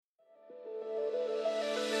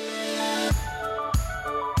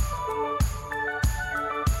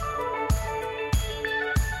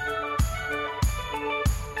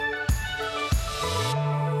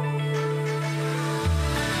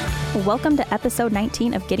Welcome to episode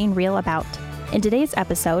 19 of Getting Real About. In today's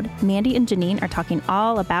episode, Mandy and Janine are talking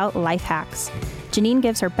all about life hacks. Janine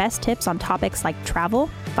gives her best tips on topics like travel,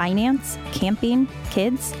 finance, camping,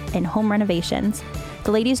 kids, and home renovations.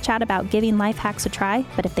 The ladies chat about giving life hacks a try,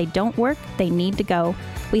 but if they don't work, they need to go.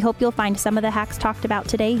 We hope you'll find some of the hacks talked about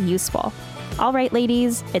today useful. All right,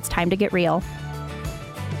 ladies, it's time to get real.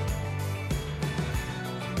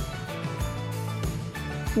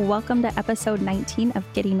 Welcome to episode 19 of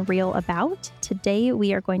Getting Real About. Today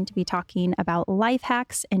we are going to be talking about life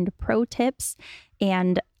hacks and pro tips.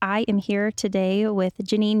 And I am here today with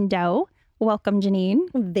Janine Doe. Welcome,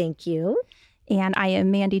 Janine. Thank you. And I am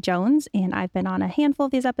Mandy Jones, and I've been on a handful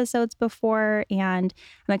of these episodes before, and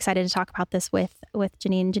I'm excited to talk about this with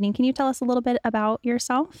Janine. Janine, can you tell us a little bit about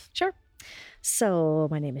yourself? Sure. So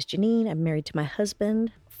my name is Janine. I'm married to my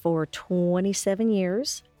husband for 27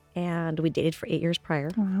 years. And we dated for 8 years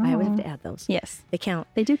prior. Wow. I always have to add those. Yes. They count.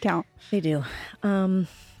 They do count. They do.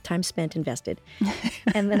 Time spent invested.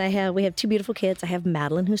 And then we have two beautiful kids. I have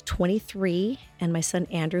Madeline, who's 23, and my son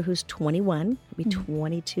Andrew, who's 21. He'll be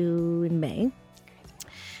 22 in May.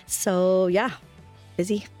 So yeah,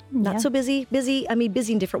 busy. Not so busy. Busy. I mean,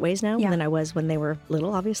 busy in different ways now than I was when they were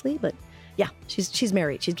little, obviously. But yeah, she's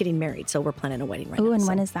married. She's getting married. So we're planning a wedding right now. Oh, and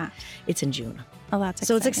when is that? It's in June. Oh, that's exciting.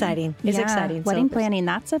 So it's exciting. It's exciting. Wedding planning,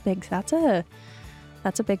 that's a big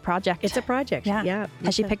project. It's a project. Yeah.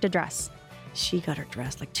 Has she picked a dress? She got her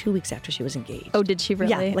dress like 2 weeks after she was engaged. Oh, did she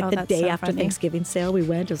really? Yeah, like the day after Thanksgiving sale, we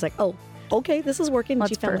went. It was like, oh, okay, this is working.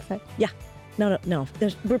 That's perfect. Yeah. No.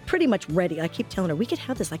 We're pretty much ready. I keep telling her, we could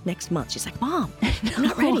have this like next month. She's like, Mom, I'm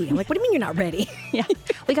not ready. I'm like, what do you mean you're not ready? Yeah.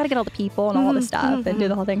 We got to get all the people and all the stuff and do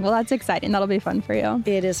the whole thing. Well, that's exciting. That'll be fun for you.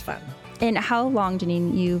 It is fun. And how long,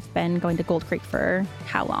 Janine, you've been going to Gold Creek for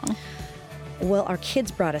how long? Well, our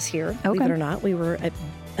kids brought us here, believe it or not. We were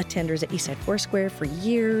attenders at Eastside Foursquare for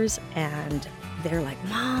years, and they're like,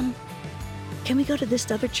 Mom, can we go to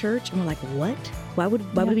this other church? And we're like, what? Why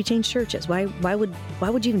would we change churches? Why would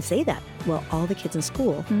you even say that? Well, all the kids in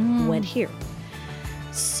school went here.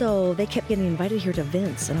 So they kept getting invited here to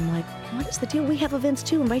events, and I'm like, what is the deal? We have events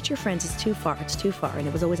too. Invite your friends. It's too far. And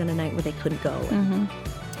it was always on a night where they couldn't go.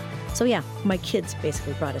 So yeah, my kids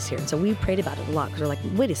basically brought us here. And so we prayed about it a lot because we're like,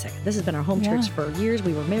 wait a second, this has been our home church for years.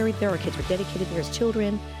 We were married there. Our kids were dedicated there as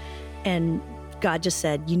children. And God just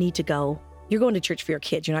said, you need to go. You're going to church for your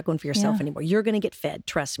kids. You're not going for yourself anymore. You're going to get fed,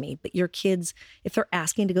 trust me. But your kids, if they're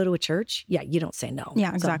asking to go to a church, you don't say no.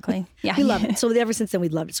 Yeah, exactly. So, we love it. So ever since then, we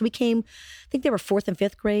loved it. So we came, I think they were 4th and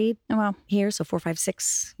 5th grade here. So 4, 5,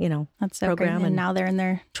 6, That's so program. Great. And now they're in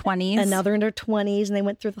their 20s. And now they're in their 20s. And they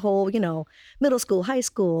went through the whole, middle school, high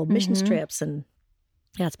school, missions trips. And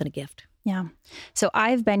yeah, it's been a gift. Yeah. So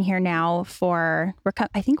I've been here now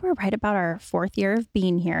I think we're right about our 4th year of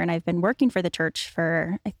being here. And I've been working for the church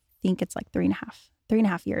for, I think it's like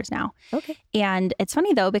 3.5 years now. Okay. And it's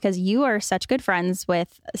funny though, because you are such good friends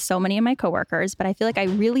with so many of my coworkers, but I feel like I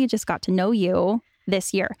really just got to know you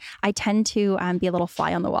this year. I tend to be a little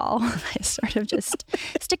fly on the wall. I sort of just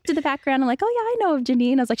stick to the background. I'm like, oh yeah, I know of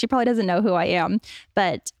Janine. I was like, she probably doesn't know who I am.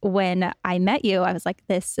 But when I met you, I was like,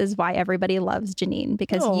 this is why everybody loves Janine,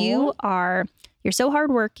 because you're so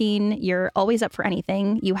hardworking. You're always up for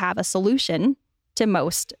anything. You have a solution to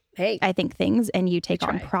most I think things, and you take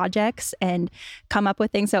on projects and come up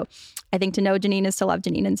with things. So I think to know Janine is to love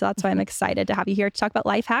Janine. And so that's why I'm excited to have you here to talk about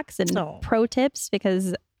life hacks and pro tips,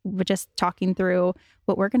 because we're just talking through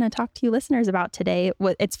what we're going to talk to you listeners about today.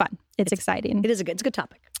 It's fun. It's exciting. It's a good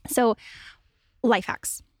topic. So life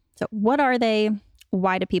hacks. So what are they?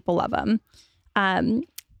 Why do people love them?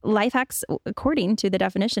 Life hacks, according to the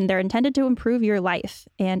definition, they're intended to improve your life.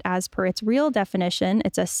 And as per its real definition,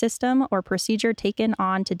 it's a system or procedure taken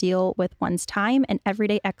on to deal with one's time and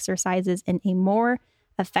everyday exercises in a more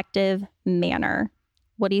effective manner.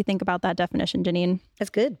 What do you think about that definition, Janine? That's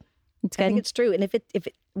good. It's good. I think it's true. And if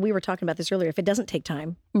we were talking about this earlier, if it doesn't take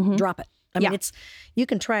time, drop it. I mean, you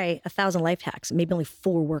can try 1,000 life hacks, maybe only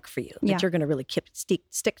 4 work for you that you're going to really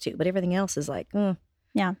stick to. But everything else is like,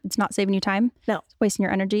 Yeah, it's not saving you time. No. It's wasting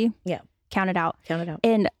your energy. Yeah. Count it out. Count it out.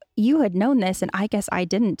 And you had known this, and I guess I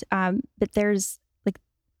didn't. But there's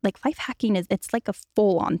like life hacking it's like a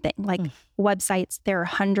full-on thing. Like websites, there are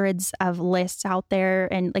hundreds of lists out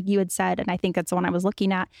there. And like you had said, and I think that's the one I was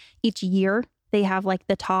looking at, each year they have like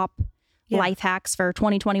the top life hacks for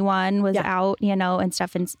 2021 was out, and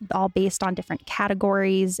stuff, and all based on different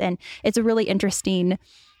categories. And it's a really interesting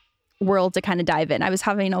world to kind of dive in. I was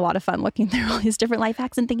having a lot of fun looking through all these different life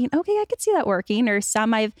hacks and thinking, okay, I could see that working. Or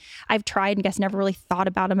some I've tried and guess never really thought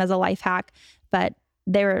about them as a life hack, but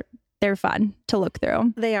they're fun to look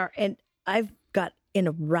through. They are. And I've got in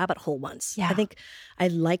a rabbit hole once. Yeah. I think I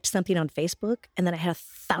liked something on Facebook and then I had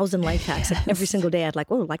 1,000 life hacks. And every single day I'd like,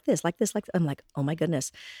 oh, like this. I'm like, oh my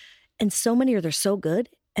goodness. And so many they're so good.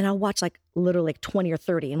 And I'll watch like literally like 20 or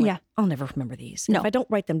 30 and like, I'll never remember these. No. If I don't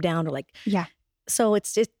write them down or like, Yeah. So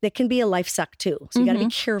it can be a life suck too. So you got to be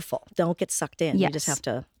careful. Don't get sucked in. Yes. You just have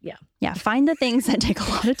to, Yeah. Find the things that take a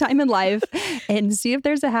lot of time in life and see if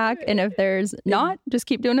there's a hack. And if there's not, just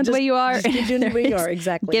keep doing it the way you are. Just keep doing it the way you are.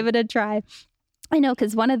 Exactly. Give it a try. I know,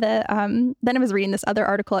 because one of the, then I was reading this other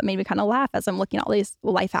article. It made me kind of laugh as I'm looking at all these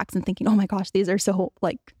life hacks and thinking, oh my gosh, these are so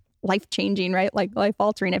like life-changing, right? Like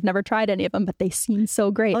life-altering. I've never tried any of them, but they seem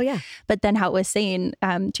so great. Oh, yeah. But then how it was saying,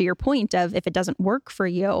 to your point of if it doesn't work for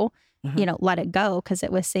you, let it go. Because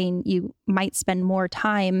it was saying you might spend more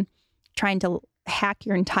time trying to hack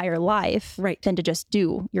your entire life than to just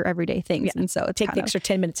do your everyday things. Yeah. And so it's take the extra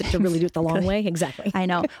 10 minutes to really do it the long way. Exactly. I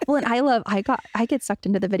know. Well, and I get sucked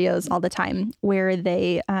into the videos all the time where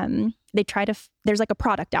they try to, there's like a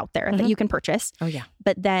product out there that you can purchase. Oh yeah.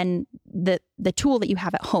 But then the tool that you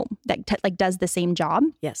have at home that like does the same job.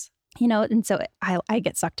 Yes. And so I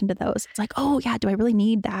get sucked into those. It's like, oh yeah, do I really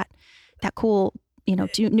need that cool,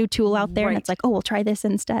 new tool out there? And it's like, oh, we'll try this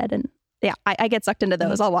instead. And yeah, I get sucked into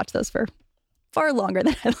those. I'll watch those for far longer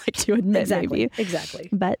than I'd like to admit. Exactly. Maybe. Exactly.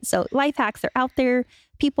 But so life hacks, they're out there.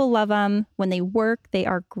 People love them. When they work, they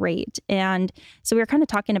are great. And so we were kind of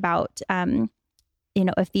talking about,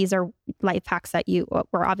 if these are life hacks that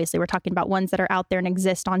we're talking about ones that are out there and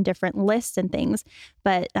exist on different lists and things,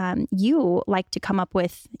 but you like to come up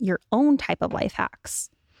with your own type of life hacks.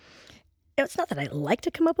 It's not that I like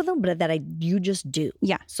to come up with them, but that you just do.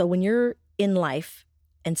 Yeah. So when you're in life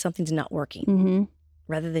and something's not working,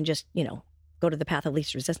 rather than just, go to the path of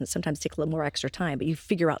least resistance, sometimes take a little more extra time, but you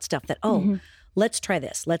figure out stuff that, let's try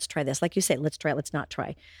this. Let's try this. Like you say, let's try it, let's not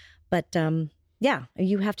try. But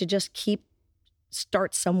you have to just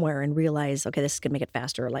start somewhere and realize, okay, this is going to make it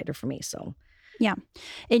faster or lighter for me. So, yeah.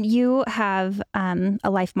 And you have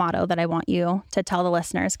a life motto that I want you to tell the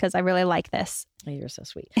listeners because I really like this. Oh, you're so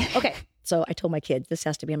sweet. Okay. So I told my kids, this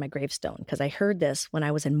has to be on my gravestone because I heard this when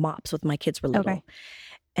I was in MOPS with my kids were little. Okay.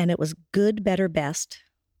 And it was good, better, best.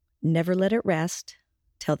 Never let it rest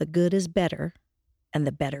till the good is better and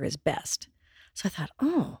the better is best. So I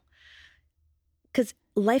thought, because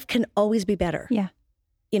life can always be better. Yeah.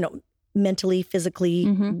 Mentally,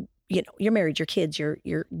 physically, you're married, your kids,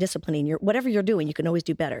 you're disciplining, whatever you're doing, you can always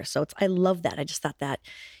do better. So I love that. I just thought that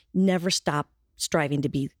never stop striving to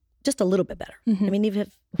be just a little bit better. I mean, even if,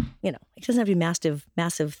 it doesn't have to be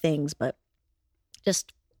massive things, but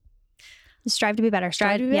just strive to be better.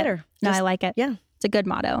 Strive to be better. No, I like it. Yeah. It's a good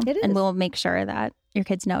motto. It is. And we'll make sure that your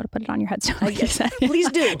kids know to put it on your headstone.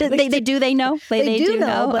 Please do. They know? They do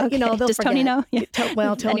know. But, okay. they'll Does forget. Tony know? Yeah.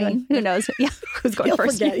 Tony. Anyone who knows. Yeah. Who's going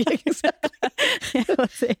first? Forget.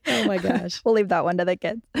 Oh, my gosh. We'll leave that one to the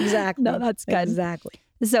kids. Exactly. No, that's good. Exactly.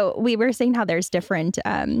 So we were saying how there's different,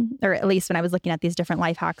 or at least when I was looking at these different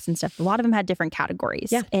life hacks and stuff, a lot of them had different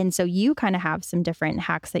categories. Yeah. And so you kind of have some different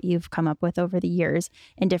hacks that you've come up with over the years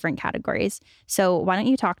in different categories. So why don't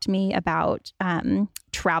you talk to me about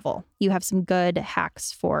travel? You have some good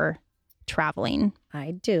hacks for traveling.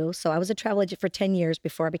 I do. So I was a travel agent for 10 years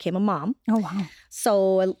before I became a mom. Oh, wow.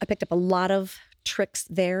 So I picked up a lot of tricks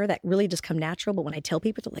there that really just come natural. But when I tell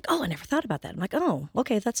people, they're like, oh, I never thought about that. I'm like, oh,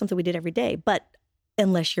 okay, that's something we did every day. But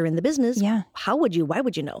unless you're in the business, why would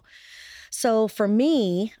you know? So for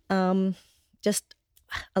me, just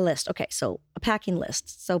a list. Okay, so a packing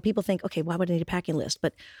list. So people think, okay, why would I need a packing list?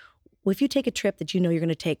 But if you take a trip that you're going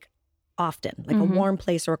to take often, like a warm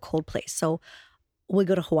place or a cold place. So we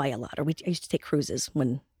go to Hawaii a lot, or I used to take cruises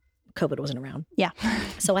when COVID wasn't around. Yeah.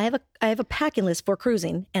 So I have a packing list for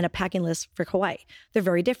cruising and a packing list for Hawaii. They're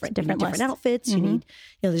very different. Different outfits. You need,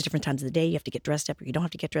 there's different times of the day. You have to get dressed up or you don't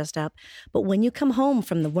have to get dressed up. But when you come home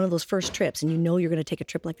from one of those first trips and you're going to take a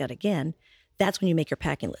trip like that again, that's when you make your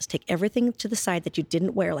packing list. Take everything to the side that you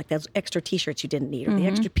didn't wear, like those extra t-shirts you didn't need, or the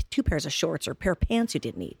extra 2 pairs of shorts or a pair of pants you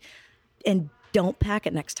didn't need. And don't pack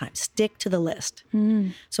it next time. Stick to the list.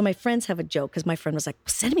 So my friends have a joke because my friend was like,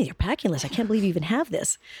 send me your packing list. I can't believe you even have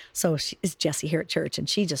this. So it's Jessie here at church. And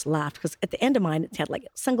she just laughed because at the end of mine, it had like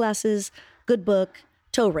sunglasses, good book,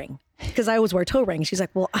 toe ring. Because I always wear toe rings. She's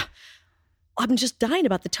like, well, I'm just dying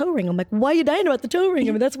about the toe ring. I'm like, why are you dying about the toe ring?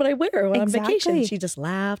 I mean, that's what I wear when I'm on vacation. She just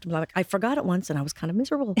laughed. I'm like, I forgot it once and I was kind of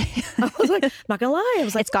miserable. I was like, I'm not going to lie. I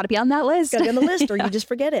was like, it's got to be on that list. It's got to be on the list or you just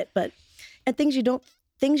forget it. And things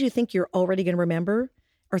you think you're already going to remember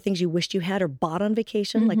or things you wished you had or bought on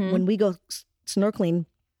vacation. Like when we go snorkeling,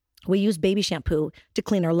 we use baby shampoo to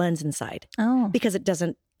clean our lens inside. Oh. Because it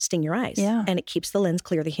doesn't sting your eyes. Yeah. And it keeps the lens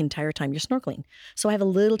clear the entire time you're snorkeling. So I have a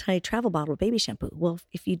little tiny travel bottle of baby shampoo. Well,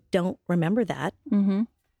 if you don't remember that, Mm-hmm.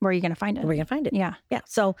 Where are you going to find it? where are you going to find it? Yeah. Yeah.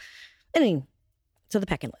 So, anyway, so the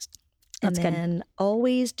packing list. That's and good. then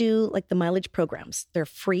always do like the mileage programs. They're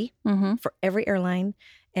free Mm-hmm. for every airline,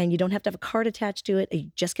 and you don't have to have a card attached to it.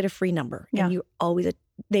 You just get a free number, Yeah. and you always,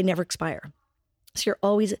 they never expire. So you're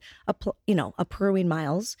always, accruing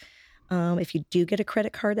miles. If you do get a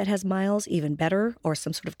credit card that has miles, even better, or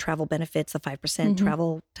some sort of travel benefits, the 5%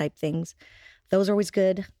 travel type things, those are always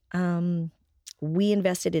good. We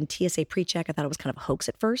invested in TSA PreCheck. I thought it was kind of a hoax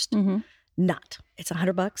at first. Mm-hmm. Not. It's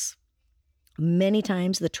 $100. Many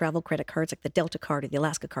times the travel credit cards, like the Delta card or the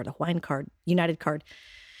Alaska card, the Hawaiian card, United card,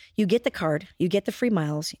 you get the card, you get the free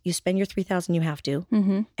miles, you spend your $3,000 you have to,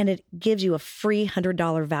 Mm-hmm. and it gives you a free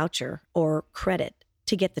 $100 voucher or credit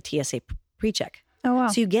to get the TSA PreCheck. Oh, wow.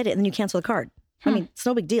 So you get it and then you cancel the card. I mean, it's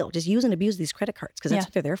no big deal. Just use and abuse these credit cards because that's Yeah.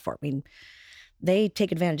 what they're there for. I mean, they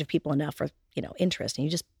take advantage of people enough for, interest, and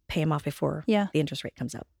you just pay them off before Yeah. the interest rate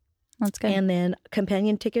comes up. That's good. And then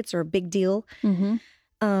companion tickets are a big deal.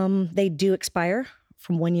 Mm-hmm. They do expire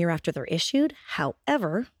from 1 year after they're issued.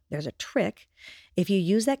 However, there's a trick. If you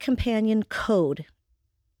use that companion code,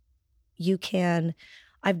 you can,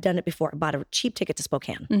 I've done it before. I bought a cheap ticket to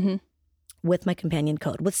Spokane Mm-hmm. with my companion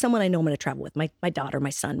code, with someone I know I'm going to travel with, my daughter, my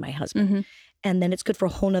son, my husband. Mm-hmm. And then it's good for a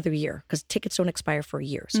whole nother year because tickets don't expire for a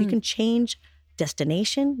year. So you can change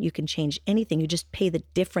destination, you can change anything. You just pay the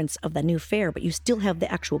difference of the new fare, but you still have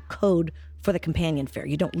the actual code for the companion fare.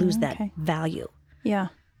 You don't lose that Okay. value, Yeah.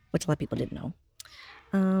 which a lot of people didn't know.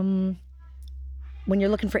 When you're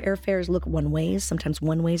looking for airfares, look at one ways. Sometimes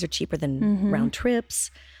one ways are cheaper than round trips.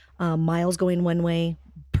 Miles going one way,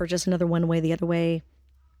 purchase another one way the other way.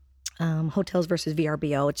 Hotels versus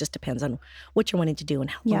VRBO. It just depends on what you're wanting to do and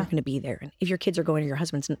how long you're going to be there. And if your kids are going to your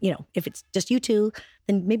husband's, if it's just you two,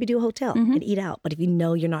 then maybe do a hotel and eat out. But if you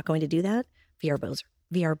know you're not going to do that,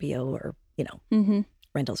 VRBO or, Mm-hmm.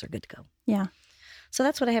 rentals are good to go. Yeah. So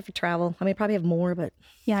that's what I have for travel. I mean, I probably have more, but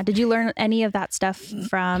Yeah. Did you learn any of that stuff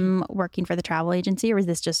from working for the travel agency, or is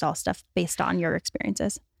this just all stuff based on your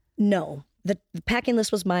experiences? no. The packing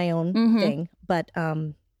list was my own thing. But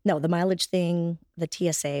no, the mileage thing, the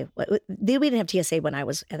TSA. We didn't have TSA when I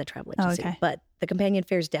was at the travel agency. okay. But the companion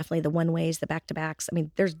fares, definitely the one ways, the back-to-backs. I mean,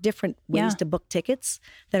 there's different ways to book tickets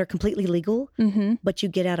that are completely legal, but you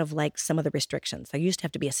get out of like some of the restrictions. There used to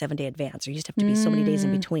have to be a 7-day advance, or you used to have to be so many days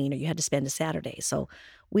in between, or you had to spend a Saturday. So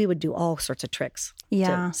we would do all sorts of tricks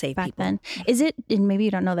to save back people. then. Is it, and maybe you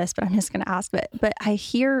don't know this, but I'm just going to ask, but I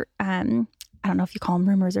hear, I don't know if you call them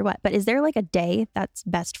rumors or what, but is there like a day that's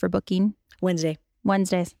best for booking? Wednesdays. I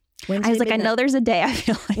was like, midnight. I know there's a day. I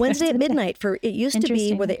feel like Wednesday there's at a day. midnight. It used to be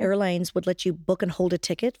Interesting. where the Okay. airlines would let you book and hold a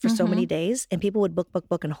ticket for so many days, and people would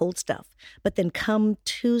book and hold stuff. But then come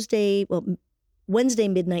Wednesday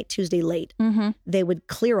midnight, Tuesday late, they would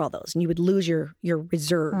clear all those, and you would lose your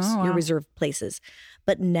reserves, Oh, your wow. reserve places.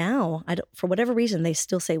 But now, for whatever reason, they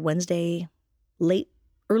still say Wednesday late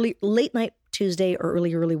night Tuesday or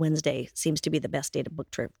early Wednesday seems to be the best day to book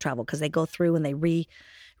travel, because they go through and they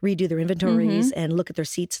redo their inventories and look at their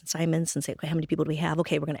seats assignments and say, okay, how many people do we have?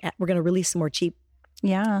 Okay, we're gonna release some more cheap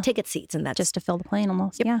Yeah. ticket seats, and that's Just to fill the plane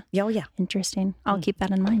almost. Yep. Yeah. Yeah, oh yeah. Interesting. I'll keep that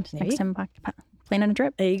in mind There next you time I'm planning a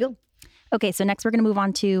trip. There you go. Okay. So next we're going to move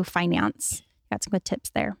on to finance. Got some good tips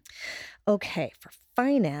there. Okay, for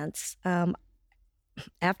finance,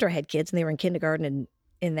 after I had kids and they were in kindergarten, and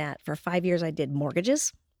in that for 5 years I did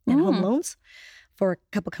mortgages and home loans for a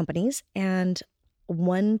couple companies. And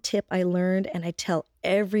one tip I learned, and I tell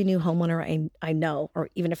every new homeowner I know, or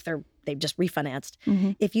even if they've just refinanced,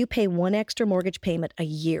 if you pay one extra mortgage payment a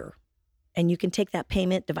year, and you can take that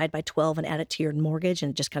payment, divide by 12, and add it to your mortgage,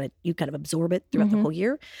 and just kind of absorb it throughout the whole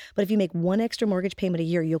year. But if you make one extra mortgage payment a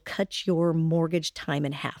year, you'll cut your mortgage time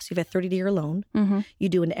in half. So you have a 30-year loan. You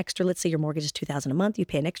do an extra, let's say your mortgage is $2,000 a month. You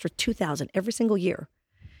pay an extra $2,000 every single year.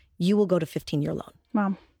 You will go to 15-year loan.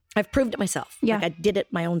 Wow. I've proved it myself. Yeah. Like I did it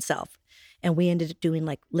my own self. And we ended up doing,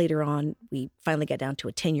 like, later on, we finally got down to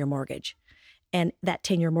a 10-year mortgage. And that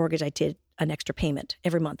 10-year mortgage, I did an extra payment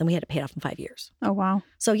every month, and we had to pay it off in 5 years. Oh, wow.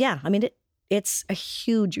 So yeah, I mean, it's a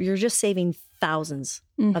huge, you're just saving thousands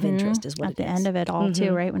of interest is what At it the is. end of it all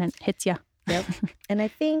too, right? When it hits you. Yep. And I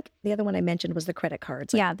think the other one I mentioned was the credit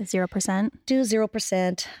cards. Like, Yeah. The 0%. do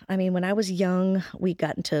 0%. I mean, when I was young, we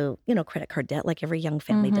got into, credit card debt like every young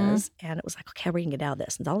family does. And it was like, okay, how are we going to get out of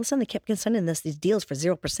this? And all of a sudden they kept sending these deals for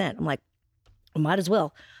 0%. I'm like, I might as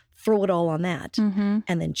well throw it all on that and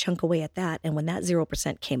then chunk away at that. And when that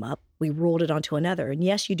 0% came up, we rolled it onto another. And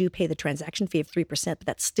yes, you do pay the transaction fee of 3%, but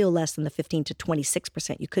that's still less than the 15 to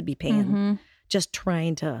 26% you could be paying just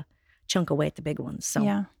trying to chunk away at the big ones.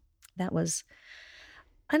 So that was,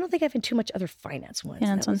 I don't think I've had too much other finance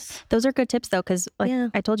ones. Those are good tips though, because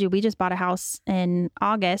I told you, we just bought a house in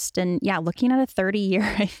August, and looking at a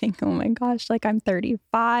 30-year, I think, oh my gosh, like I'm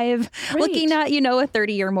 35, looking at, a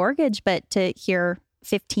 30-year mortgage, but to hear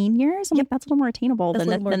 15 years, I'm like, that's a little more attainable than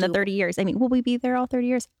the 30 years. I mean, will we be there all 30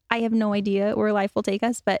 years? I have no idea where life will take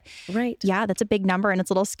us, but that's a big number, and it's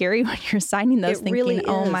a little scary when you're signing those thinking, really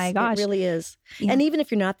oh my gosh. It really is. Yeah. And even if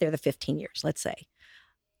you're not there the 15 years, let's say,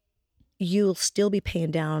 you'll still be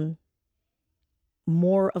paying down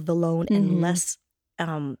more of the loan and less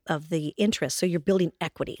of the interest. So you're building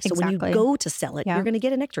equity. So when you go to sell it, you're going to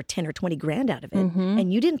get an extra 10 or 20 grand out of it.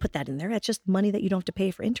 And you didn't put that in there. That's just money that you don't have to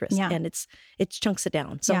pay for interest. And it chunks it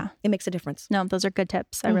down. So it makes a difference. No, those are good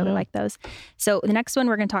tips. I really like those. So the next one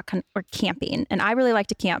we're going to talk, we're camping. And I really like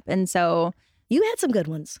to camp. And so you had some good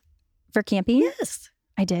ones. For camping? Yes.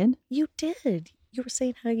 I did. You did. You were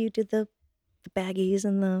saying how you did the baggies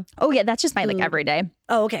and the... Oh, yeah. That's just my everyday.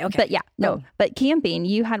 Oh, okay. But but camping,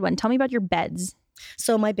 you had one. Tell me about your beds.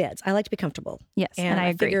 So my beds, I like to be comfortable. Yes, and I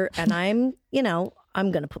agree. And I'm,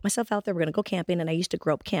 I'm going to put myself out there. We're going to go camping. And I used to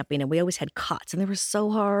grow up camping, and we always had cots, and they were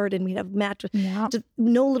so hard. And we'd have mattress, just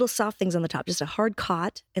no little soft things on the top, just a hard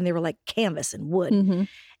cot. And they were like canvas and wood.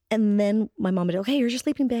 And then my mom would go, hey, here's your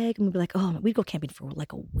sleeping bag. And we'd be like, oh, we'd go camping for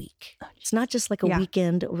like a week. It's not just like a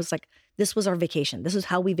weekend. It was like, this was our vacation. This is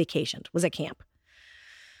how we vacationed, was at camp.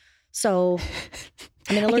 So,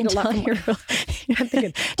 I mean, I learned a lot from I'm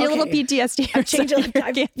thinking, do a little PTSD.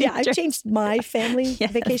 I've changed my family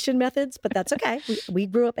vacation methods, but that's okay. We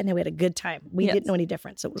grew up and we had a good time. We didn't know any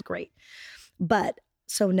difference. So it was great. But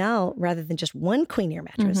so now, rather than just one queen air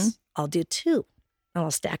mattress, I'll do two, and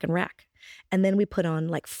I'll stack and rack. And then we put on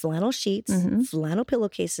like flannel sheets, flannel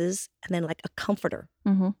pillowcases, and then like a comforter,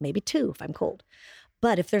 maybe two if I'm cold.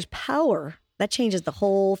 But if there's power, that changes the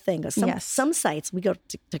whole thing. Some sites, we go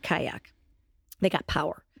to kayak, they got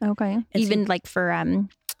power. Okay. And even like for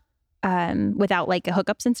without like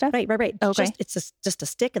hookups and stuff? Right. Okay. It's just a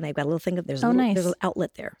stick, and they've got a little thing. There's an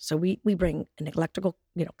outlet there. So we bring an electrical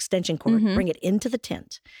extension cord, bring it into the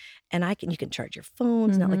tent, and you can charge your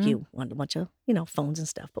phones. Not like you want a bunch of phones and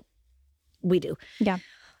stuff, but we do. Yeah.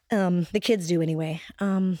 The kids do anyway.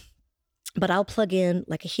 But I'll plug in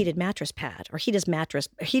like a heated mattress pad or heated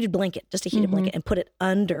blanket, just a heated blanket, and put it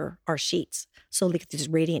under our sheets. So like this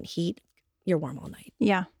radiant heat, you're warm all night.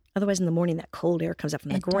 Yeah. Otherwise, in the morning, that cold air comes up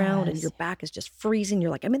from the ground and your back is just freezing. You're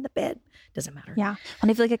like, I'm in the bed. Doesn't matter. Yeah. And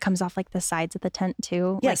I feel like it comes off like the sides of the tent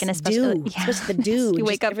too. Yes, like, and especially, dew. Especially the dew. You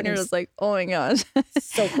wake up and you're just like, oh my gosh.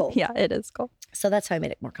 So cold. Yeah, it is cold. So that's how I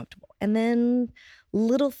made it more comfortable. And then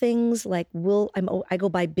little things like I go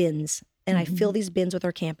buy bins. And I fill these bins with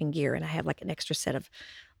our camping gear, and I have like an extra set of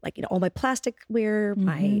like, all my plasticware,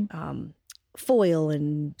 my foil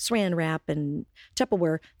and saran wrap and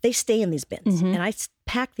Tupperware. They stay in these bins, and I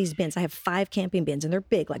pack these bins. I have 5 camping bins, and they're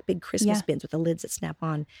big, like big Christmas bins with the lids that snap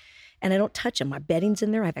on. And I don't touch them. My bedding's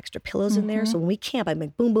in there. I have extra pillows in there. So when we camp, I'm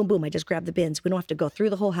like, boom, boom, boom. I just grab the bins. We don't have to go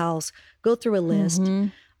through the whole house, go through a list.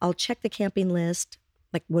 I'll check the camping list.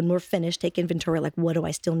 Like when we're finished, take inventory, like what do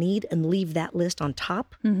I still need, and leave that list on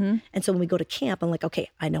top. And so when we go to camp, I'm like, okay,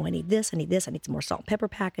 I know I need this, I need some more salt and pepper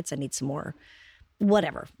packets, I need some more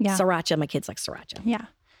whatever. Yeah. Sriracha, my kids like sriracha. Yeah.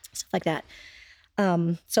 Stuff like that.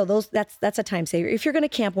 So that's a time saver. If you're going to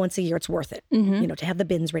camp once a year, it's worth it, to have the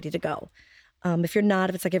bins ready to go. If you're not,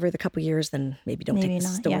 if it's like every other couple of years, then maybe don't take the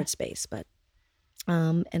storage space. But,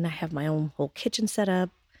 and I have my own whole kitchen set up,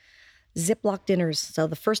 Ziploc dinners. So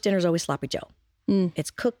the first dinner is always sloppy Joe.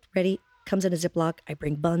 It's cooked, ready, comes in a Ziploc. I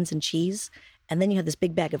bring buns and cheese. And then you have this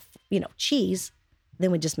big bag of, cheese.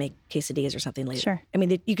 Then we just make quesadillas or something later. Sure. I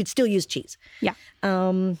mean, you could still use cheese. Yeah.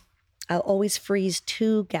 I'll always freeze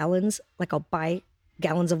 2 gallons. Like I'll buy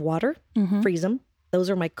gallons of water, freeze them. Those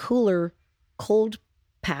are my cooler, cold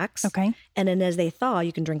packs. Okay. And then as they thaw,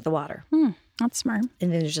 you can drink the water. That's smart.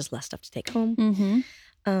 And then there's just less stuff to take home.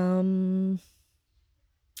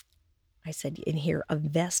 I said in here,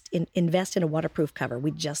 invest in a waterproof cover.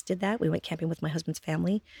 We just did that. We went camping with my husband's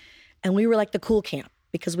family, and we were like the cool camp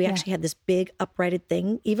because we actually had this big uprighted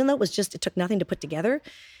thing. Even though it took nothing to put together,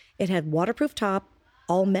 it had waterproof top,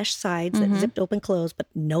 all mesh sides that zipped open, closed, but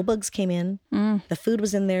no bugs came in. The food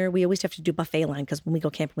was in there. We always have to do buffet line because when we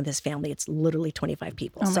go camping with his family, it's literally 25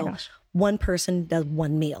 people. Oh my gosh. One person does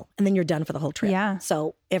one meal, and then you're done for the whole trip. Yeah.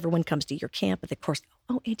 So everyone comes to your camp, but of course,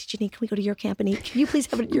 oh, Auntie Janine, can we go to your camp and eat? Can you please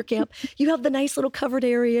have it at your camp? You have the nice little covered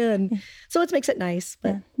area, and so it makes it nice.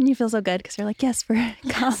 But you feel so good because you're like,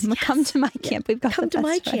 come to my camp. We've got come to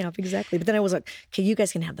my food. camp, exactly. But then I was like, okay, you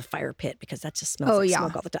guys can have the fire pit because that just smells like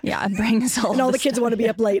smoke all the time. Yeah, it brings all. And all the kids want to be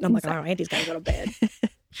up late, and I'm like, oh, Auntie's got to go to bed.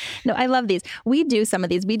 No, I love these. We do some of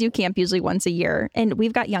these. We do camp usually once a year, and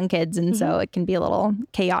we've got young kids, and so it can be a little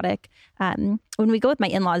chaotic. When we go with my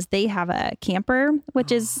in-laws, they have a camper,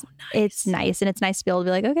 which is it's nice, and it's nice to be able to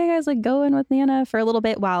be like, okay, guys, like go in with Nana for a little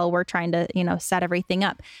bit while we're trying to set everything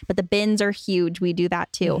up. But the bins are huge. We do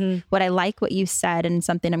that too. What I like what you said, and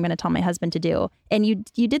something I'm going to tell my husband to do, and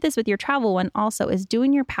you did this with your travel one also, is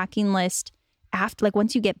doing your packing list after, like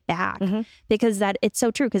once you get back, because that it's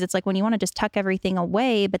so true. Because it's like when you want to just tuck everything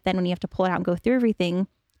away, but then when you have to pull it out and go through everything,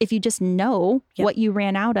 if you just know what you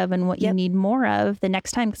ran out of and what you need more of the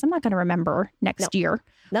next time, because I'm not going to remember next year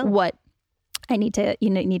what I need to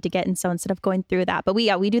need to get. And so instead of going through that, but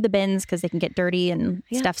we do the bins because they can get dirty and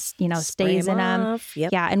stuff stays in them.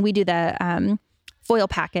 Yeah, and we do the foil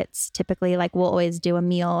packets. Typically, like we'll always do a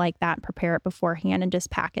meal like that, prepare it beforehand and just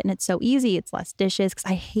pack it. And it's so easy. It's less dishes because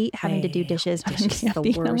I hate having to do dishes. Dishes is the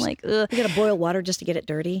worst. I'm like, ugh. You got to boil water just to get it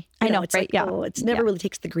dirty. I know, it's right? Like, it never really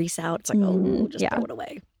takes the grease out. It's like, just throw it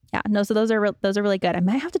away. Yeah, no, so those are really good. I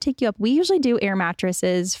might have to take you up. We usually do air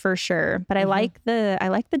mattresses for sure, but I like the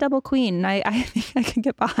double queen. I think I can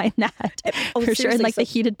get behind that for sure. And like the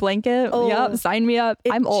heated blanket. Yep, sign me up.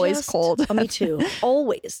 I'm always cold. Me too.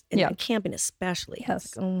 Always. And camping especially.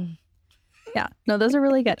 Yes. Yeah, no, those are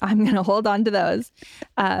really good. I'm going to hold on to those.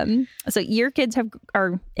 So your kids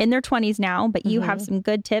are in their 20s now, but you have some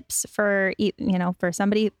good tips for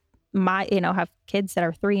somebody have kids that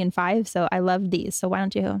are 3 and 5. So I love these. So why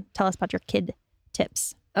don't you tell us about your kid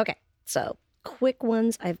tips? Okay. So quick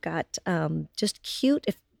ones. I've got just cute.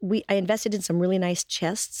 I invested in some really nice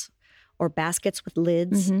chests or baskets with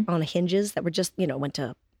lids on hinges that were just, went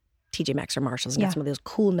to TJ Maxx or Marshalls and got some of those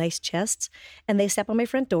cool, nice chests. And they sat on my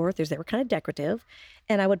front door. They were kind of decorative.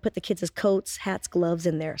 And I would put the kids' coats, hats, gloves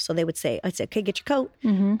in there. So I'd say, okay, get your coat.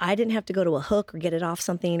 I didn't have to go to a hook or get it off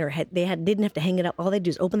something, or didn't have to hang it up. All they do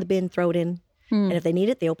is open the bin, throw it in. And if they need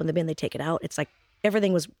it, they open the bin, they take it out. It's like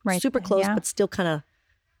everything was super close, but still kind of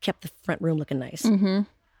kept the front room looking nice.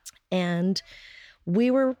 And we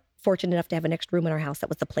were fortunate enough to have an extra room in our house that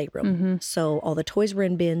was the playroom. So all the toys were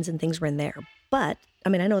in bins and things were in there. But I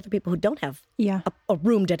mean, I know other people who don't have a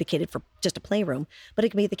room dedicated for just a playroom, but it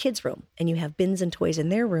can be the kids' room, and you have bins and toys in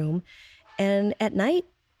their room. And at night,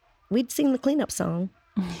 we'd sing the cleanup song,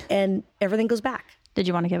 and everything goes back. Did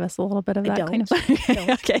you want to give us a little bit of that kind of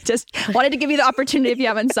Okay, just wanted to give you the opportunity if you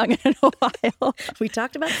haven't sung it in a while. We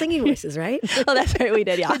talked about singing voices, right? Oh, that's right. We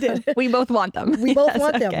did, yeah. We did. We both want them. We both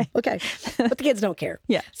want them. Okay. But the kids don't care.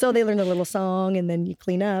 Yeah. So they learn a little song, and then you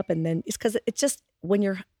clean up, and then it's because it's just when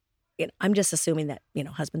you're, I'm just assuming that,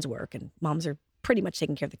 husbands work and moms are pretty much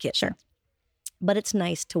taking care of the kids. Sure. But it's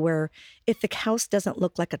nice to where if the house doesn't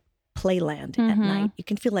look like a playland at night, you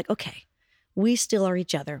can feel like, okay, we still are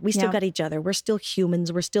each other. We still got each other. We're still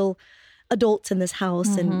humans. We're still adults in this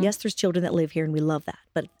house. And yes, there's children that live here, and we love that.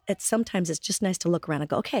 But sometimes it's just nice to look around and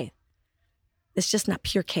go, okay, it's just not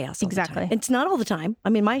pure chaos all the time. It's not all the time. I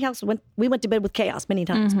mean, my house, we went to bed with chaos many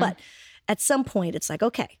times. But at some point, it's like,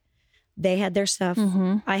 okay, they had their stuff.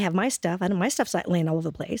 I have my stuff. I know my stuff's laying all over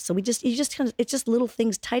the place. So it's just little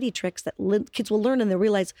things, tidy tricks that kids will learn, and they'll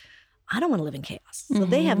realize, I don't want to live in chaos. So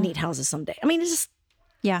they have neat houses someday. I mean, it's just,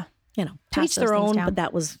 to each their own. Down.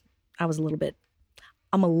 But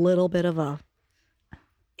I'm a little bit of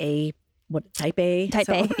type A.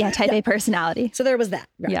 Type A personality. So there was that.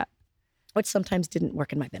 Right? Yeah. Which sometimes didn't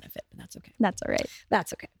work in my benefit, but that's okay. That's all right.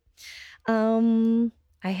 That's okay.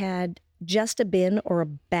 I had just a bin or a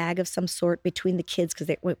bag of some sort between the kids because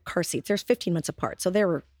they were car seats. There's 15 months apart. So there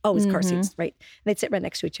were always car seats, right? And they'd sit right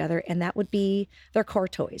next to each other, and that would be their car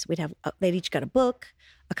toys. They'd each got a book,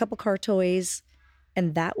 a couple car toys,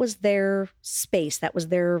 and that was their space. That was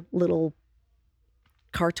their little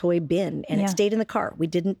car toy bin, and it stayed in the car. We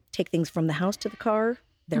didn't take things from the house to the car.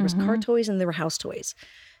 There was car toys and there were house toys,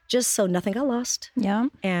 just so nothing got lost. Yeah.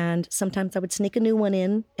 And sometimes I would sneak a new one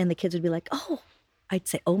in, and the kids would be like, oh, I'd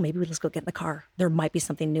say, oh, maybe let's go get in the car. There might be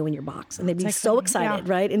something new in your box. And they'd be so excited,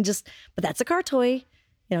 right? And but that's a car toy.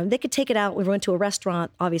 They could take it out. We went to a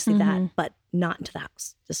restaurant, obviously that, but not into the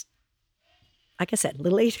house. Just, like I said,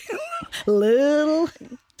 little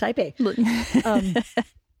type A.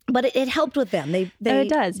 But it helped with them. It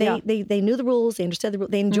does. They knew the rules. They understood the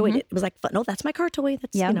rules. They enjoyed it. It was like fun. No, that's my car toy.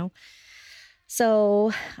 That's,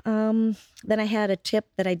 So then I had a tip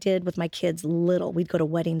that I did with my kids little. We'd go to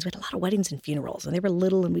weddings. We had a lot of weddings and funerals, and they were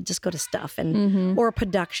little, and we'd just go to stuff or a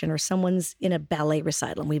production, or someone's in a ballet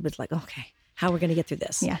recital, and we would like, okay, how are we going to get through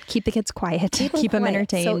this? Yeah, keep the kids quiet. Keep them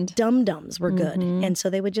entertained. So dum-dums were good. And so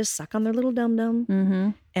they would just suck on their little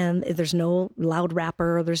dum-dum. And there's no loud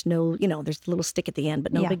wrapper. There's no, there's the little stick at the end,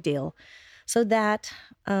 but no big deal. So that...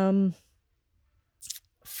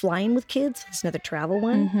 flying with kids, it's another travel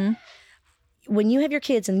one. When you have your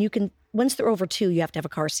kids and you can, once they're over 2, you have to have a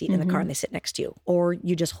car seat in the car and they sit next to you, or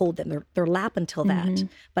you just hold them. They're lap until that.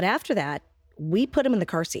 But after that, we put them in the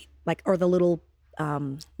car seat, or the little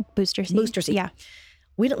booster seat. Yeah.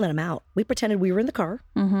 We didn't let them out. We pretended we were in the car.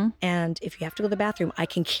 And if you have to go to the bathroom, I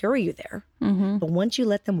can carry you there. But once you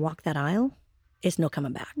let them walk that aisle, it's no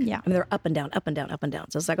coming back. Yeah. I mean, they're up and down, up and down, up and down.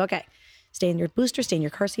 So it's like, okay, stay in your booster, stay in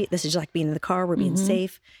your car seat. This is just like being in the car. We're being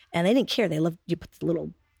safe. And they didn't care. They loved, you put the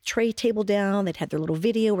little tray table down. They'd have their little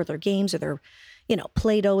video or their games or their,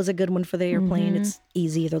 Play-Doh is a good one for the airplane. It's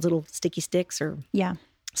easy. Those little sticky sticks or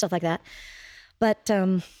stuff like that. But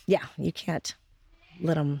you can't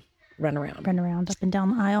let them run around up and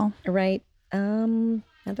down the aisle. Right.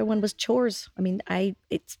 Another one was chores. I mean,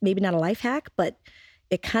 it's maybe not a life hack, but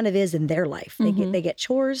it kind of is in their life. They get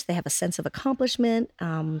chores. They have a sense of accomplishment,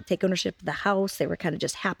 take ownership of the house. They were kind of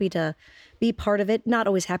just happy to be part of it. Not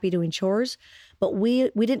always happy doing chores, but we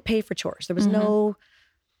didn't pay for chores. There was no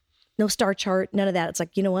star chart, none of that. It's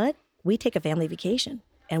like, you know what? We take a family vacation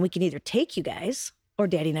and we can either take you guys or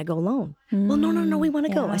Daddy and I go alone. Well, no, we want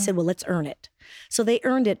to go. I said, well, let's earn it. So they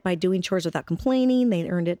earned it by doing chores without complaining. They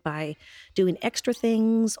earned it by doing extra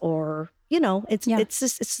things or, it's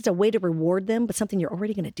just a way to reward them, but something you're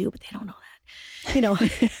already going to do, but they don't know that.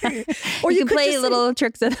 Or you can play little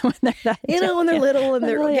tricks with them when they're that age. When they're little and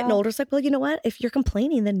they're getting older. It's like, well, you know what? If you're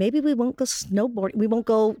complaining, then maybe we won't go snowboarding. We won't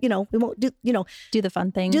go, we won't do the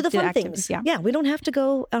fun things. Do the fun things. Yeah. We don't have to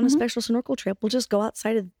go on a special snorkel trip. We'll just go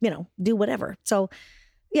outside and, do whatever. So,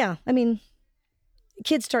 yeah, I mean,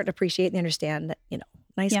 kids start to appreciate and understand that,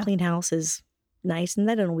 nice, clean house is nice. And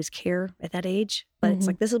they don't always care at that age. But it's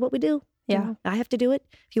like, this is what we do. Yeah. I have to do it.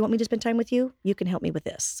 If you want me to spend time with you, you can help me with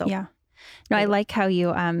this. So, yeah. No, I like how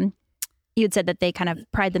you had said that they kind of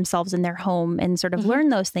pride themselves in their home and sort of learn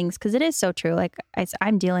those things, because it is so true. Like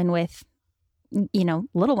I'm dealing with,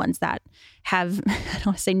 little ones that have, I don't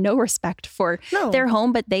want to say no respect for their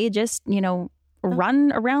home, but they just,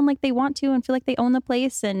 run around like they want to and feel like they own the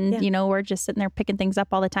place. And, we're just sitting there picking things up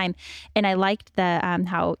all the time. And I liked the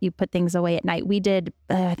how you put things away at night. We did,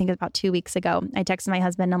 I think it was about 2 weeks ago. I texted my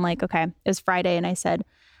husband. I'm like, okay, it was Friday. And I said,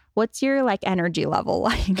 what's your energy level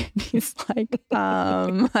like? He's like,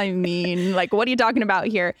 I mean, what are you talking about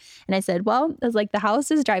here? And I said, well, I was like, the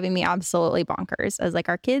house is driving me absolutely bonkers. I was like,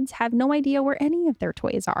 our kids have no idea where any of their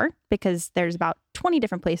toys are because there's about 20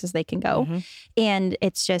 different places they can go. And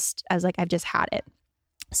it's just, I was like, I've just had it.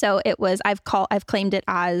 So it was, I've claimed it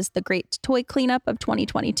as the great toy cleanup of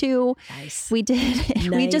 2022. Nice. We did,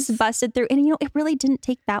 we just busted through, and it really didn't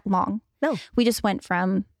take that long. No, we just went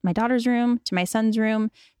from my daughter's room to my son's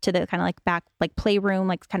room to the kind of back, playroom,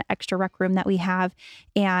 kind of extra rec room that we have.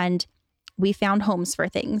 And we found homes for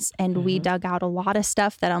things, and we dug out a lot of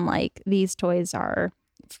stuff that I'm like, these toys are,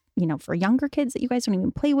 for younger kids that you guys don't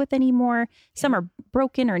even play with anymore. Some are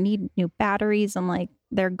broken or need new batteries. I'm like,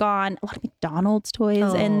 they're gone. A lot of McDonald's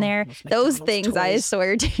toys in there. Those things, toys. I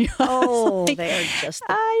swear to you. They're just...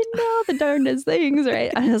 I know, the darndest things,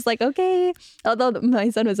 right? I was like, okay. Although my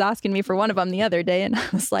son was asking me for one of them the other day, and I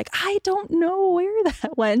was like, I don't know where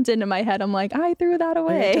that went. Into my head, I'm like, I threw that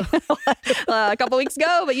away a couple weeks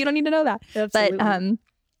ago, but you don't need to know that. Absolutely.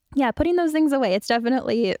 But putting those things away, it's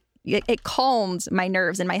definitely... It calms my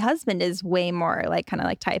nerves. And my husband is way more kind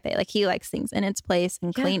of type A. He likes things in its place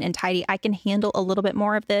and clean and tidy. I can handle a little bit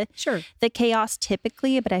more of the chaos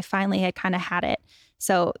typically, but I finally had kind of had it.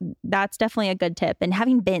 So that's definitely a good tip. And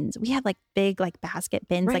having bins, we have big basket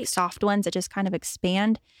bins, soft ones that just kind of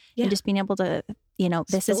expand and just being able to,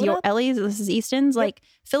 this is your Ellie's, this is Easton's,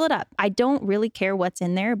 fill it up. I don't really care what's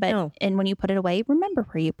in there, but and when you put it away, remember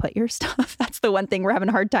where you put your stuff. That's the one thing we're having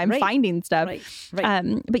a hard time finding stuff.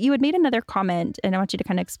 Right. But you had made another comment, and I want you to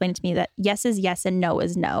kind of explain it to me that yes is yes and no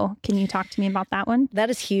is no. Can you talk to me about that one? That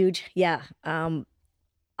is huge. Yeah.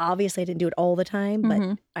 Obviously, I didn't do it all the time,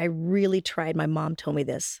 but I really tried. My mom told me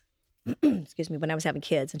this, excuse me, when I was having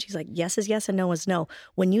kids. And she's like, yes is yes and no is no.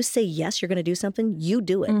 When you say yes, you're going to do something, you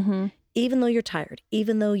do it. Even though you're tired,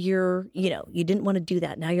 even though you're, you didn't want to do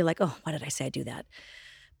that. Now you're like, oh, why did I say I do that?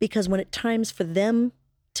 Because when it's times for them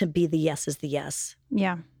to be the yes is the yes.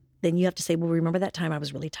 Yeah. Then you have to say, well, remember that time I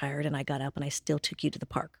was really tired and I got up and I still took you to the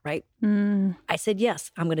park, right? I said,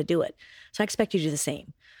 yes, I'm going to do it. So I expect you to do the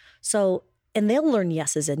same. So, and they'll learn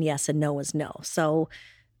yeses and yes and no is no. So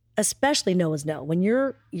especially no is no. When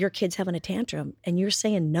your kid's having a tantrum and you're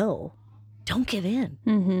saying no, don't give in.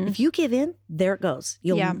 If you give in, there it goes.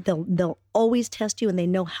 They'll always test you, and they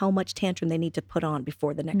know how much tantrum they need to put on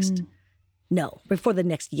before the next before the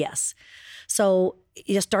next yes. So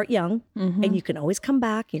you start young, and you can always come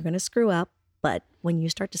back. You're going to screw up, but when you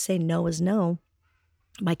start to say no is no,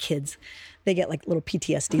 my kids, they get like little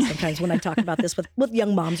PTSD sometimes when I talk about this with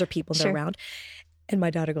young moms or people that are around. And my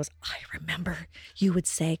daughter goes, I remember you would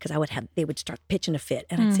say, because they would start pitching a fit.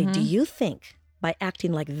 And I'd say, do you think by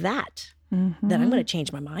acting like that, that I'm going to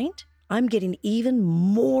change my mind? I'm getting even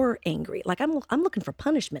more angry. Like I'm looking for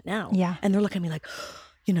punishment now. Yeah. And they're looking at me like,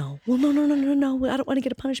 well, no. I don't want to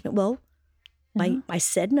get a punishment. Well, I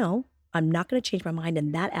said no. I'm not going to change my mind.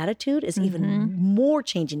 And that attitude is even more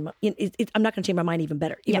changing. I'm not going to change my mind even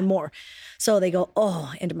better, even more. So they go,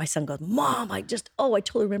 oh, and my son goes, Mom, I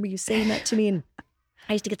totally remember you saying that to me. And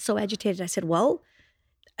I used to get so agitated. I said, well,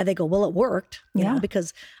 and they go, well, it worked, you know,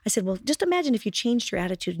 because I said, well, just imagine if you changed your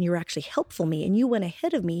attitude and you were actually helpful me and you went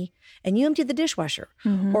ahead of me and you emptied the dishwasher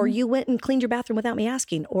or you went and cleaned your bathroom without me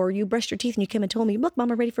asking, or you brushed your teeth and you came and told me, look,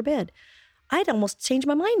 Mom, I'm ready for bed. I'd almost change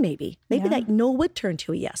my mind maybe. Maybe that no would turn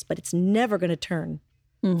to a yes, but it's never going to turn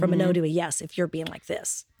from a no to a yes if you're being like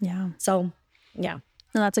this. Yeah. So, yeah.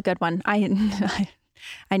 No, that's a good one. I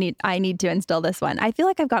need to instill this one. I feel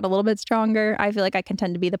like I've got a little bit stronger. I feel like I can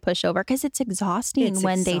tend to be the pushover because it's exhausting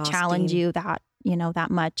when they challenge you that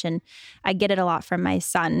much. And I get it a lot from my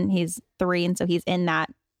son. He's 3. And so he's in that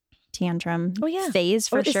tantrum phase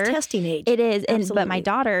for sure. It's testing age. It is. But my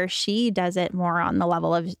daughter, she does it more on the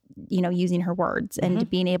level of, using her words and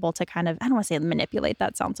being able to kind of, I don't want to say manipulate.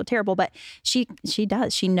 That sounds so terrible, but she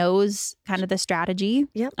does. She knows kind of the strategy,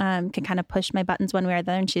 can kind of push my buttons one way or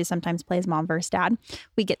the other. And she sometimes plays mom versus dad.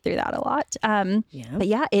 We get through that a lot. But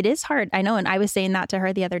yeah, it is hard. I know. And I was saying that to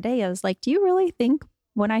her the other day. I was like, do you really think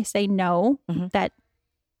when I say no, that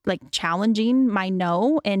like challenging my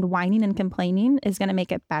no and whining and complaining is going to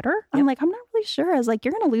make it better? I'm like, I'm not really sure. I was like,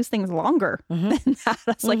 you're going to lose things longer than that.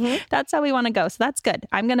 I was like, that's how we want to go. So that's good.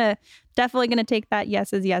 I'm definitely going to take that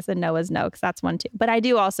yes is yes and no is no, because that's one too. But I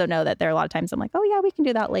do also know that there are a lot of times I'm like, oh yeah, we can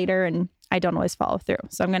do that later. And I don't always follow through.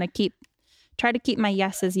 So I'm going to try to keep my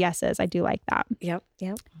yeses yeses. I do like that. Yep.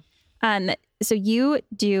 So you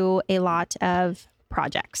do a lot of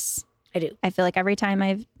projects. I do. I feel like every time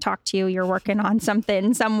I've talked to you, you're working on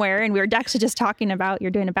something somewhere. And we were actually just talking about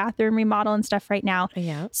you're doing a bathroom remodel and stuff right now.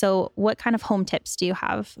 Yeah. So what kind of home tips do you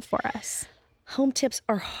have for us? Home tips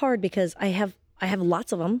are hard because I have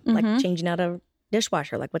lots of them, like changing out a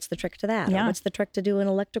dishwasher. Like, what's the trick to that? Yeah. Or what's the trick to do an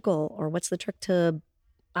electrical? Or what's the trick to,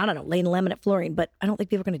 I don't know, laying laminate flooring? But I don't think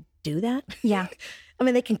people are going to do that. Yeah. I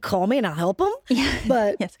mean, they can call me and I'll help them. Yeah.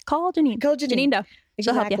 But yes, call Janine. Janine does.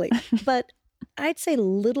 She'll help you. But I'd say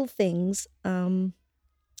little things. Okay,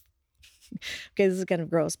 this is kind of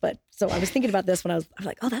gross, but so I was thinking about this when I was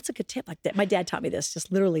like, oh, that's a good tip. Like that. My dad taught me this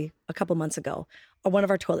just literally a couple months ago. One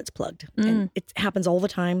of our toilets plugged, and it happens all the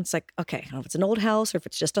time. It's like, okay, I don't know if it's an old house or if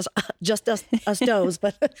it's just us does,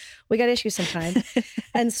 but we got issues sometimes.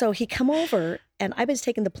 And so he come over, and I was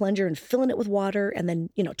taking the plunger and filling it with water, and then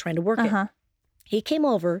trying to work it. He came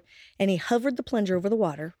over and he hovered the plunger over the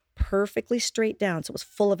water perfectly straight down, so it was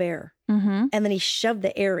full of air. And then he shoved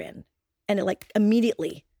the air in, and it like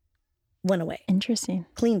immediately went away. Interesting.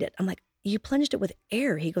 Cleaned it. I'm like, you plunged it with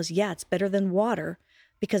air? He goes, yeah, it's better than water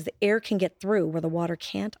because the air can get through where the water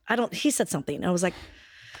can't. He said something. I was like,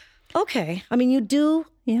 okay. I mean, you do.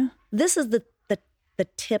 Yeah. This is the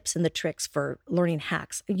tips and the tricks for learning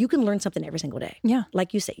hacks. You can learn something every single day. Yeah.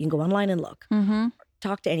 Like you say, you can go online and look.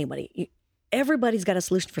 Talk to anybody. Everybody's got a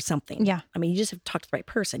solution for something. Yeah. I mean, you just have to talk to the right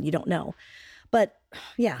person. You don't know. But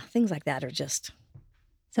yeah, things like that are just.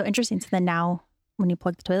 So interesting. So then now when you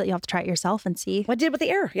plug the toilet, you have to try it yourself and see. What I did with the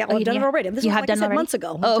air. Yeah, I've done it already. This you was have like done I said already? Months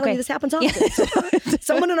ago. Oh, okay. This happens often. So,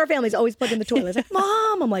 someone in our family is always plugging the toilet. It's like,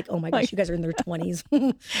 Mom. I'm like, oh my gosh, you guys are in their 20s.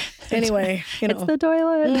 Anyway, it's the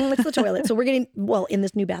toilet. It's the toilet. So we're getting, in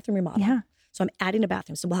this new bathroom remodel. Yeah. So I'm adding a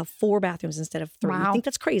bathroom. So we'll have 4 bathrooms instead of 3. Wow. You think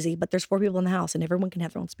that's crazy, but there's 4 people in the house and everyone can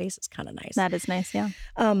have their own space. It's kind of nice. That is nice, yeah.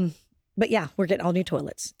 But yeah, we're getting all new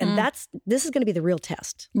toilets. And this is going to be the real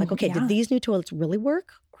test. Like, okay, did these new toilets really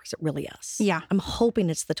work? Or is it really us? Yeah. I'm hoping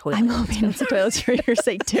it's the toilet. I'm hoping it's the toilets for your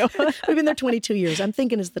sake too. We've been there 22 years. I'm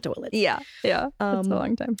thinking it's the toilet. Yeah. Yeah. That's a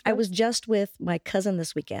long time. I was just with my cousin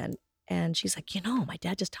this weekend and she's like, my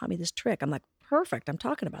dad just taught me this trick. I'm like, perfect. I'm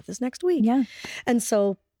talking about this next week. Yeah. And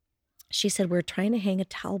so she said, we're trying to hang a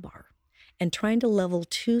towel bar and trying to level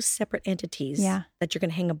 2 separate entities that you're going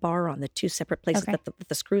to hang a bar on, the 2 separate places that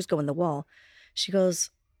the screws go in the wall. She goes,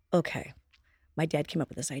 okay. My dad came up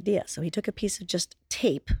with this idea. So he took a piece of just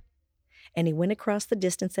tape and he went across the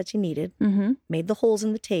distance that you needed, made the holes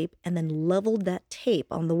in the tape, and then leveled that tape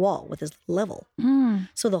on the wall with his level.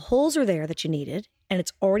 So the holes are there that you needed and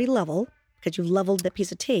it's already level because you've leveled that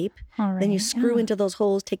piece of tape. Then you screw into those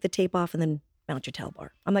holes, take the tape off, and then mount your towel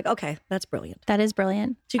bar. I'm like, okay, that's brilliant. That is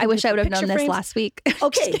brilliant. So I wish I would have known picture this frames. last week.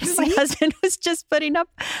 Okay, My husband was just putting up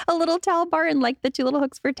a little towel bar and like the 2 little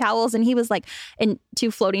hooks for towels. And he was like, and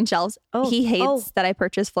 2 floating shelves. He hates that I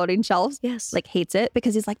purchased floating shelves. Yes. Like hates it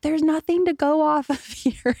because he's like, there's nothing to go off of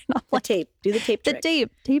here. And I'm The like, tape. Do the tape trick.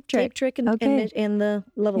 tape trick. Tape trick and the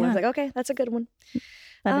level. I was like, okay, that's a good one.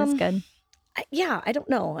 That is good. I don't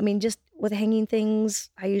know. I mean, just with hanging things,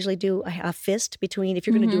 I usually do a fist between, if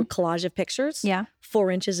you're going to do a collage of pictures,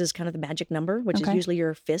 4 inches is kind of the magic number, which is usually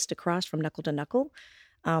your fist across from knuckle to knuckle,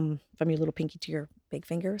 from your little pinky to your big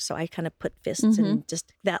finger. So I kind of put fists and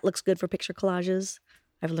just, that looks good for picture collages.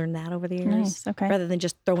 I've learned that over the years. Nice. Okay. Rather than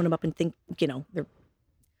just throwing them up and think, they're,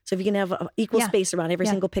 so if you can have equal space around every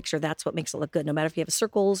single picture, that's what makes it look good. No matter if you have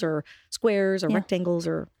circles or squares or rectangles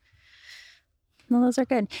or... No, those are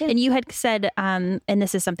good. Yeah. And you had said, and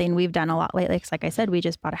this is something we've done a lot lately, because like I said, we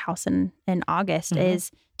just bought a house in August,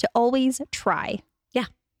 is to always try. Yeah.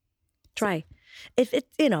 Try. If it,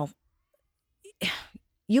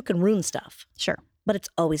 you can ruin stuff. Sure. But it's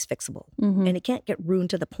always fixable. And it can't get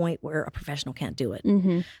ruined to the point where a professional can't do it.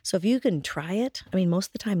 So if you can try it, I mean, most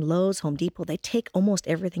of the time, Lowe's, Home Depot, they take almost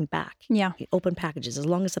everything back. Yeah. Open packages, as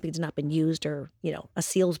long as something's not been used or, a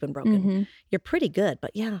seal's been broken, you're pretty good.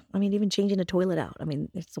 But yeah, I mean, even changing a toilet out. I mean,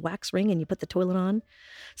 it's a wax ring and you put the toilet on.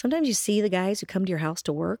 Sometimes you see the guys who come to your house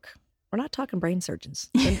to work. We're not talking brain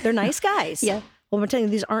surgeons. They're nice guys. Yeah. Well, I'm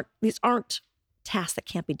telling you, these aren't tasks that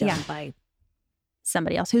can't be done by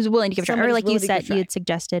somebody else who's willing to give it a try. Or like you said, you had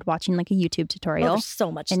suggested watching like a YouTube tutorial. There's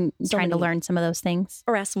so much. And trying to learn some of those things.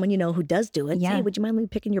 Or ask someone who does do it. Yeah. Hey, would you mind me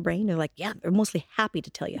picking your brain? They're like, yeah, they're mostly happy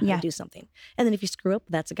to tell you how to do something. And then if you screw up,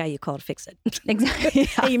 that's a guy you call to fix it. Exactly.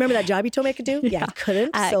 Hey, you remember that job you told me I could do? Yeah, I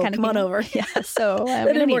couldn't. So come on over. Yeah. So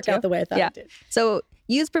it didn't work out the way I thought it did. So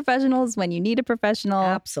use professionals when you need a professional.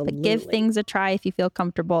 Absolutely. But give things a try if you feel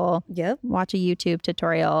comfortable. Yep. Watch a YouTube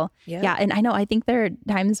tutorial. Yep. Yeah. And I think there are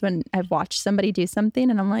times when I've watched somebody do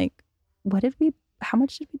something and I'm like, how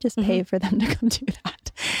much did we just pay for them to come do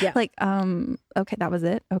that? Yeah. Like, okay, that was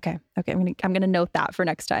it. Okay. I'm gonna note that for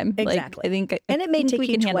next time. Exactly. Like, I think and it may take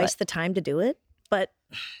you twice it. the time to do it, but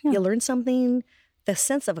you learn something. The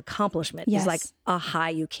sense of accomplishment is like a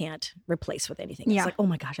high you can't replace with anything. It's like, oh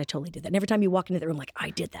my gosh, I totally did that. And every time you walk into the room, like,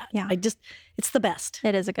 I did that. Yeah. It's the best.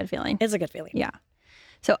 It is a good feeling. It's a good feeling. Yeah.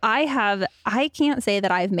 So I can't say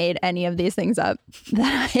that I've made any of these things up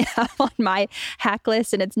that I have on my hack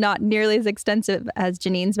list, and it's not nearly as extensive as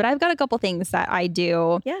Janine's, but I've got a couple things that I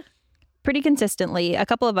do pretty consistently. A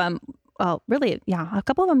couple of them, a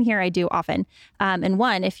couple of them here I do often. And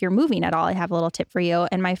one, if you're moving at all, I have a little tip for you.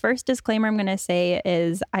 And my first disclaimer I'm going to say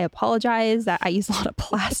is I apologize that I use a lot of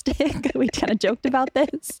plastic. We kind of joked about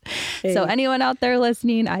this. Hey. So anyone out there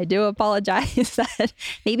listening, I do apologize that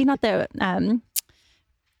maybe not the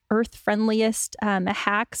earth friendliest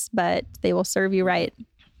hacks, but they will serve you right.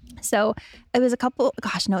 So it was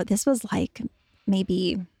this was like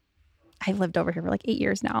maybe I've lived over here for like 8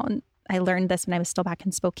 years now. And I learned this when I was still back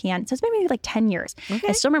in Spokane. So it's maybe like 10 years. Okay.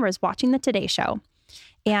 I still remember I was watching the Today Show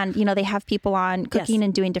and, they have people on cooking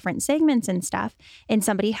and doing different segments and stuff. And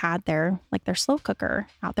somebody had their slow cooker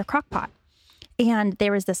out, their crock pot. And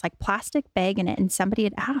there was this like plastic bag in it. And somebody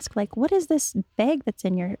had asked like, what is this bag that's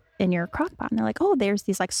in your crock pot? And they're like, oh, there's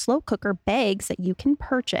these like slow cooker bags that you can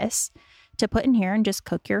purchase to put in here and just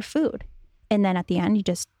cook your food. And then at the end, you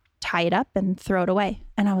just tie it up and throw it away.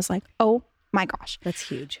 And I was like, oh my gosh. That's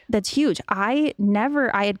huge. That's huge. I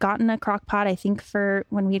had gotten a crock pot, I think for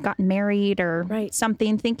when we had gotten married or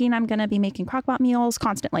something, thinking I'm going to be making crock pot meals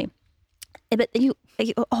constantly. But you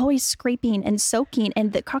always scraping and soaking,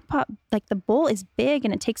 and the crock pot, like the bowl is big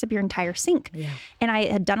and it takes up your entire sink. Yeah. And I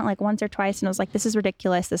had done it like once or twice and I was like, this is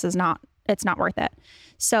ridiculous. It's not worth it.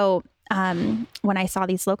 So when I saw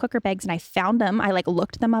these slow cooker bags and I found them, I like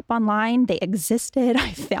looked them up online. They existed.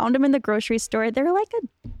 I found them in the grocery store. They're like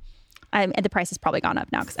and the price has probably gone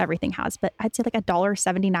up now because everything has, but I'd say like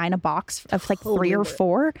 $1.79 a box of like 3 or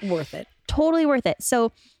 4. Worth it. Totally worth it.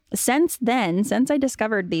 So since I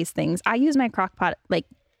discovered these things, I use my crock pot like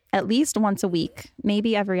at least once a week,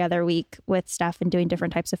 maybe every other week with stuff and doing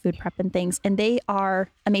different types of food prep and things. And they are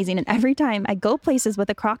amazing. And every time I go places with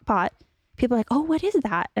a crock pot, people are like, oh, what is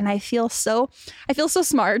that? And I feel so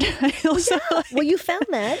smart. Well, you found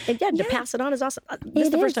that. And to pass it on is awesome. This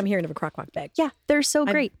is the first time hearing of a crock pot bag. Yeah, they're so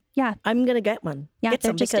great. Yeah. I'm going to get one. Yeah,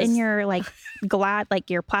 they're just in your like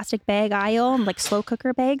your plastic bag aisle, like slow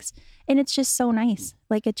cooker bags. And it's just so nice.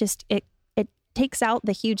 Like it takes out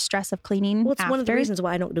the huge stress of cleaning. Well, it's after. one of the reasons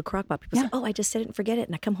why I don't do crock pot. People say, oh, I just set it and forget it.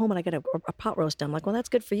 And I come home and I got a pot roast done. I'm like, well, that's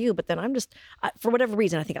good for you. But then I'm just, for whatever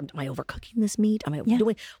reason, I think, am I overcooking this meat? Am I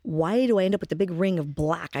doing, why do I end up with the big ring of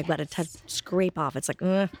black? I've got to scrape off. It's like,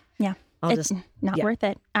 yeah. It's not worth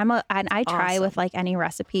it. I try with like any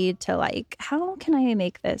recipe to like, how can I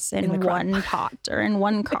make this in one pot or in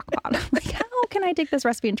one crock pot? Like, how can I take this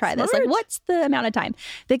recipe and try this? Like, what's the amount of time?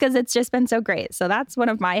 Because it's just been so great. So that's one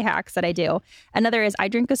of my hacks that I do. Another is I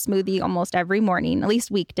drink a smoothie almost every morning, at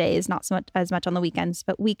least weekdays, not so much as much on the weekends,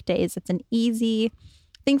 but weekdays. It's an easy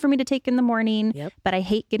thing for me to take in the morning. Yep. But I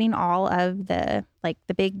hate getting all of the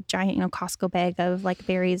big giant, Costco bag of like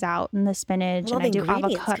berries out and the spinach, and I do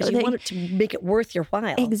avocado. You want it to make it worth your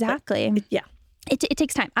while. Exactly. But, It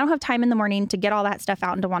takes time. I don't have time in the morning to get all that stuff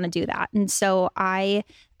out and to want to do that. And so I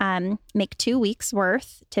make 2 weeks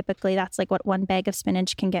worth. Typically, that's like what one bag of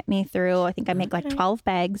spinach can get me through. I think I make like 12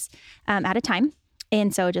 bags at a time.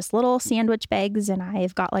 And so just little sandwich bags, and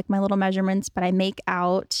I've got like my little measurements, but I make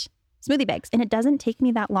out smoothie bags, and it doesn't take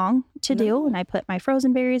me that long to do. And I put my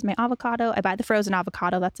frozen berries, my avocado. I buy the frozen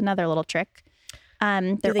avocado. That's another little trick.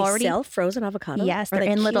 Do they already sell frozen avocado? Yes,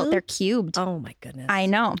 they're cubed. Oh my goodness. I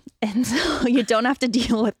know. And so you don't have to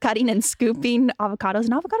deal with cutting and scooping avocados.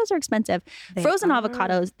 And avocados are expensive. Frozen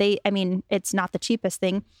avocados, it's not the cheapest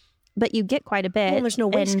thing, but you get quite a bit. Well, there's no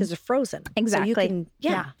waste because they're frozen. Exactly. So you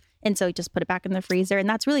can, And so you just put it back in the freezer. And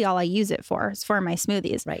that's really all I use it for, is for my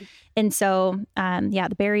smoothies. Right. And so,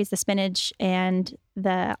 the berries, the spinach, and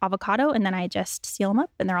the avocado. And then I just seal them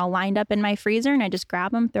up, and they're all lined up in my freezer. And I just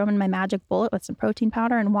grab them, throw them in my magic bullet with some protein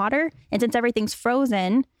powder and water. And since everything's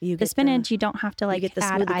frozen, the spinach, you don't have to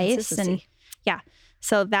add ice. And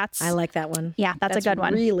so that's... I like that one. Yeah, that's a good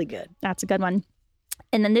one. Really good. That's a good one.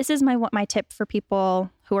 And then this is my tip for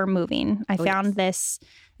people who are moving. I found this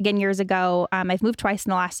again years ago. I've moved twice in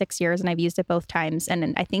the last 6 years, and I've used it both times.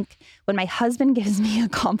 And I think when my husband gives me a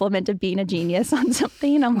compliment of being a genius on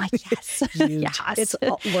something, I'm like, yes, yes, it's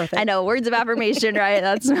worth it. I know, words of affirmation, right?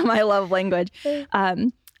 That's my love language.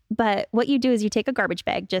 But what you do is you take a garbage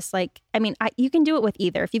bag, you can do it with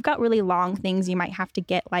either. If you've got really long things, you might have to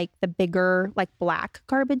get like the bigger, like black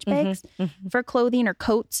garbage bags for clothing or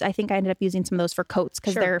coats. I think I ended up using some of those for coats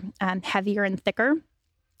because they're heavier and thicker.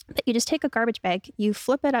 But you just take a garbage bag, you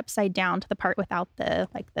flip it upside down to the part without the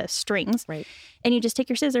strings. Right. And you just take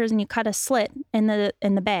your scissors and you cut a slit in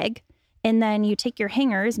the bag. And then you take your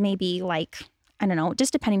hangers, maybe like, I don't know,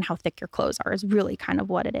 just depending how thick your clothes are is really kind of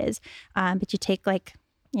what it is. But you take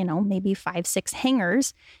maybe 5-6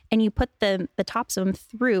 hangers, and you put the tops of them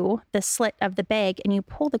through the slit of the bag, and you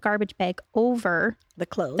pull the garbage bag over the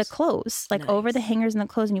clothes, like over the hangers and the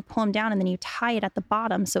clothes, and you pull them down, and then you tie it at the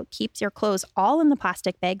bottom so it keeps your clothes all in the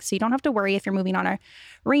plastic bag, so you don't have to worry if you're moving on a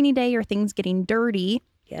rainy day or things getting dirty.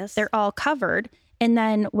 Yes, they're all covered. And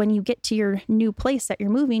then when you get to your new place that you're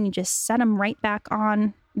moving, you just set them right back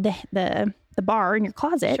on the bar in your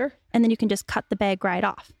closet, and then you can just cut the bag right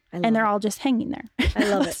off. And they're all just hanging there. I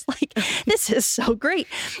love it. Like, this is so great.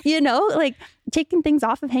 Like taking things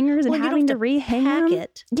off of hangers and having to re-hang them.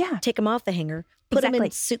 Yeah. Take them off the hanger, put them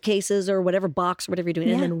in suitcases or whatever box, whatever you're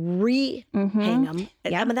doing, and then re-hang them.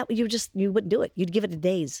 Yeah. You wouldn't do it. You'd give it a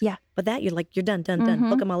days. Yeah. But that, you're done.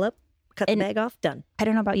 Hook them all up, cut the bag off, done. I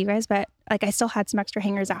don't know about you guys, but I still had some extra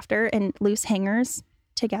hangers after, and loose hangers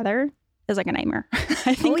together is like a nightmare.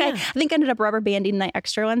 I think I ended up rubber banding the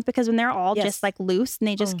extra ones because when they're all just like loose and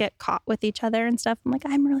they just get caught with each other and stuff, I'm like,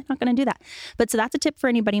 I'm really not going to do that. But so that's a tip for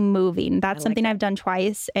anybody moving. That's something I've done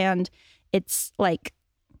twice, and it's like,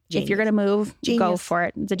 if you're going to move, go for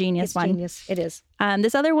it. It's a genius one. Genius. It is.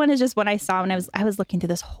 This other one is just one I saw when I was looking through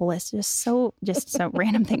this whole list, just so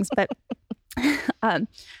random things. But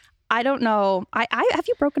I don't know. Have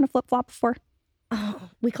you broken a flip flop before? Oh,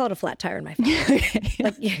 we call it a flat tire in my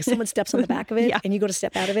family. Someone steps on the back of it and you go to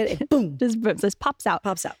step out of it and boom. Just pops out.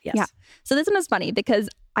 Yes. Yeah. So this one is funny because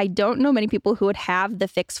I don't know many people who would have the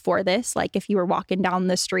fix for this. Like if you were walking down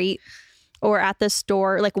the street or at the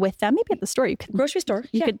store, like with them, maybe at the store, grocery store.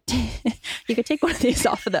 You could take one of these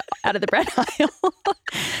out of the bread aisle.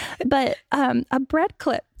 But a bread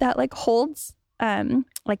clip that like holds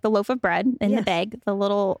like the loaf of bread in the bag, the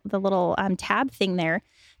little tab thing there,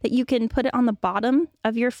 that you can put it on the bottom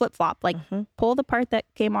of your flip-flop, like pull the part that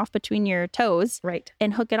came off between your toes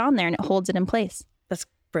and hook it on there, and it holds it in place. That's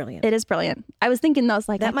brilliant. It is brilliant. I was thinking those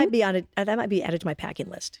that might be added to my packing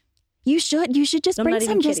list. You should just bring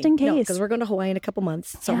some just in case. Because we're going to Hawaii in a couple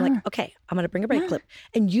months. So I'm like, okay, I'm going to bring a bread clip.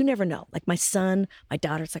 And you never know. Like my son, my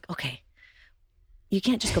daughter, it's like, okay, You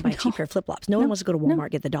can't just go buy a cheap pair of flip-flops. No one wants to go to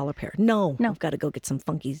Walmart, get the dollar pair. No. I've got to go get some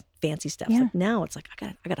funky, fancy stuff. Yeah. Like now it's like,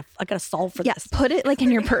 I gotta solve for this. Put it like in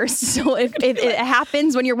your purse. So if it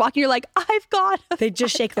happens when you're walking, you're like, I've got. They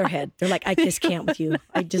just shake their head. They're like, I just can't with you.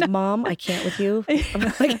 Mom, I can't with you.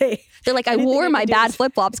 I'm like, hey. They're like, I wore my bad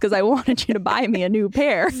flip-flops because I wanted you to buy me a new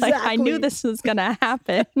pair. Exactly. Like I knew this was going to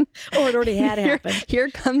happen. Or it already had happened. Here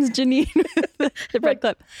comes Janine with the red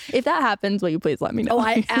clip. If that happens, will you please let me know? Oh,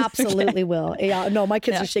 I absolutely will. Yeah, no, my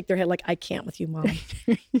kids will shake their head like, I can't with you, Mom.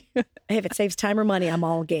 Hey, if it saves time or money, I'm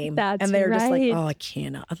all game. That's and they're right. just like, oh, I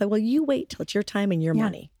cannot. I thought, well, you wait till it's your time and your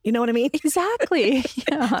money. You know what I mean? Exactly.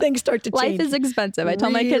 Yeah. Things start to change. Life is expensive. I tell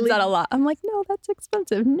my kids that a lot. I'm like, no, that's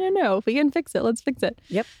expensive. No. If we can fix it, let's fix it.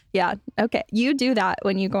 Yep. Yeah. Okay. You do that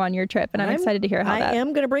when you go on your trip, and I'm excited to hear how that. I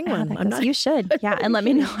am going to bring one. I'm not. You should. Yeah. And let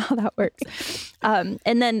me know how that works. And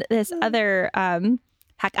then this other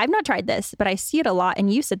hack, I've not tried this, but I see it a lot.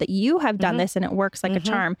 And you said that you have done this and it works like a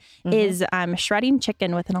charm, is shredding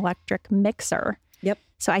chicken with an electric mixer. Yep.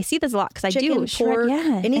 So I see this a lot because I do shred, pork,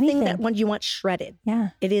 anything that one you want shredded. Yeah.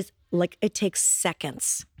 It is like, it takes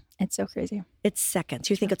seconds. It's so crazy. It's seconds.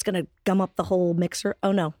 You think it's going to gum up the whole mixer?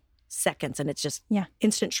 Oh no, seconds. And it's just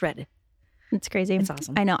instant shredded. It's crazy. It's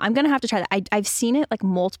awesome. I know. I'm going to have to try that. I've seen it like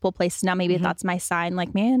multiple places now. Maybe that's my sign.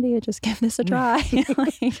 Like, Mandy, just give this a try.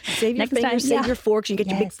 Like, save your fingers, save your forks. You get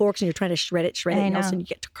your big forks and you're trying to shred it. And all of a sudden you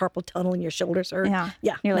get to carpal tunnel and your shoulders hurt.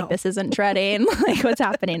 Yeah. You're like, this isn't shredding. Like, what's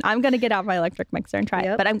happening? I'm going to get out my electric mixer and try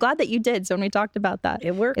it. But I'm glad that you did. So when we talked about that,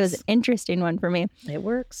 it works. It was an interesting one for me. It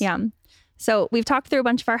works. Yeah. So we've talked through a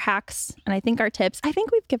bunch of our hacks and I think our tips. I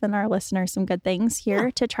think we've given our listeners some good things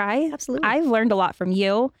here to try. Absolutely. I've learned a lot from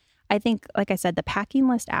you. I think, like I said, the packing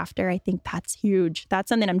list after, I think that's huge. That's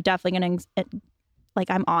something I'm definitely going to,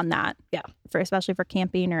 I'm on that. Yeah. Especially for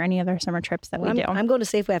camping or any other summer trips that we do. I'm going to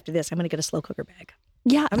Safeway after this. I'm going to get a slow cooker bag.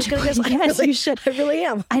 Yeah. I'm just going to get yes, you should. I really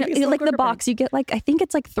am. I know, like the box, you get I think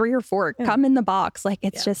it's 3 or 4 come in the box. Like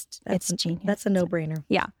it's it's genius. That's a no-brainer.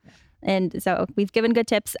 Yeah. And so we've given good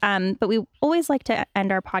tips, but we always like to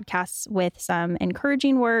end our podcasts with some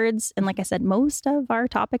encouraging words. And like I said, most of our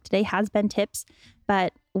topic today has been tips,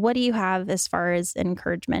 but what do you have as far as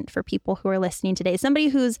encouragement for people who are listening today? Somebody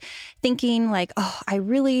who's thinking like, oh, I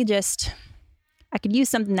could use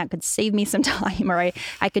something that could save me some time, or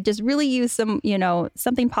I could just really use some,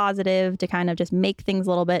 something positive to kind of just make things a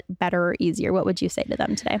little bit better or easier. What would you say to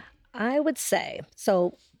them today? I would say,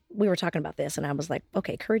 so we were talking about this and I was like,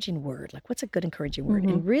 okay, encouraging word. Like, what's a good encouraging word?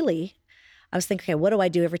 And really, I was thinking, okay, what do I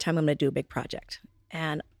do every time I'm going to do a big project?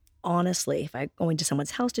 And honestly, if I'm going to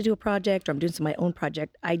someone's house to do a project or I'm doing my own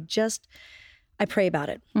project, I pray about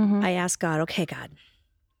it. I ask God, okay, God,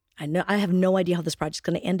 I have no idea how this project's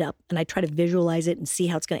going to end up. And I try to visualize it and see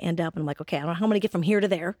how it's going to end up. And I'm like, okay, I don't know how I'm going to get from here to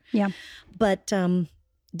there. Yeah. But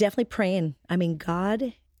definitely praying. I mean,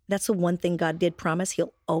 God, that's the one thing God did promise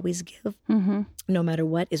He'll always give, no matter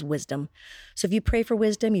what, is wisdom. So if you pray for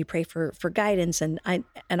wisdom, you pray for guidance, and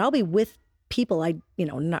I'll be with people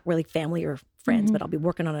not really family or friends, but I'll be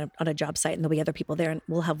working on a job site, and there'll be other people there, and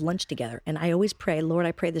we'll have lunch together. And I always pray, Lord,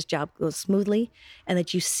 I pray this job goes smoothly, and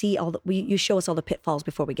that you see you show us all the pitfalls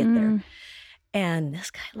before we get there. And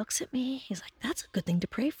this guy looks at me. He's like, "That's a good thing to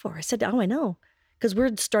pray for." I said, "Oh, I know." Because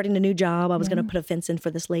we're starting a new job. I was going to put a fence in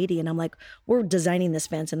for this lady. And I'm like, we're designing this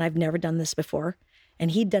fence and I've never done this before.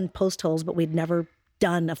 And he'd done post holes, but we'd never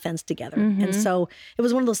done a fence together. And so it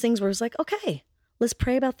was one of those things where it's like, okay, let's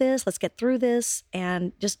pray about this. Let's get through this.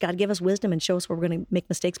 And just God give us wisdom and show us where we're going to make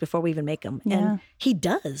mistakes before we even make them. Yeah. And He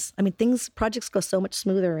does. I mean, projects go so much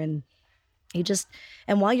smoother, and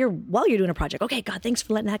and while you're doing a project, okay, God, thanks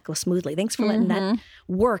for letting that go smoothly. Thanks for letting that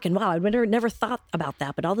work. And wow, I'd never thought about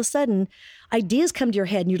that. But all of a sudden, ideas come to your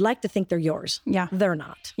head and you'd like to think they're yours. Yeah. They're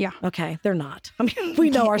not. Yeah. Okay, they're not. I mean, we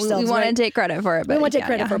know ourselves. We want to take credit for it. But we want to take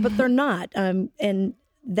credit for it, but they're not. And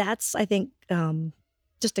that's, I think,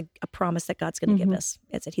 just a promise that God's going to give us.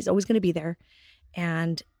 It's that He's always going to be there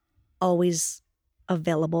and always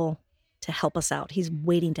available to help us out. He's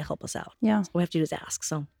waiting to help us out. Yeah. So all we have to do is ask.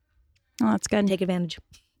 So. Oh, that's good. Take advantage.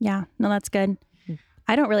 Yeah. No, that's good.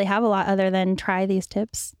 I don't really have a lot other than try these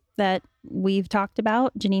tips that we've talked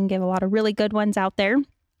about. Janine gave a lot of really good ones out there.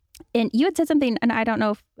 And you had said something, and I don't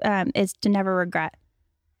know if is to never regret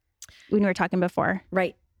when we were talking before.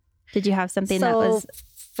 Right. Did you have something that was...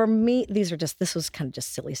 For me, this was kind of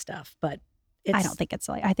just silly stuff, but I don't think it's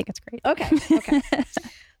silly. I think it's great. Okay.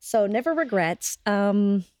 So never regrets.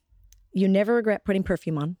 You never regret putting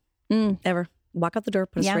perfume on. Ever. Walk out the door,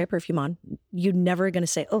 put a spray of perfume on. You're never going to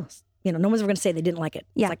say, oh, no one's ever going to say they didn't like it.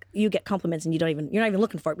 Yeah. It's like you get compliments and you're not even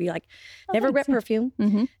looking for it. But you're like, never regret perfume.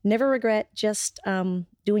 Never regret just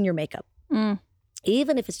doing your makeup.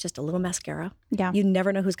 Even if it's just a little mascara, you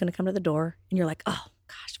never know who's going to come to the door. And you're like, oh,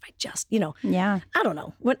 gosh, if I just, I don't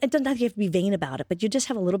know. It doesn't have to be vain about it, but you just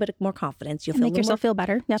have a little bit more confidence. You'll make yourself feel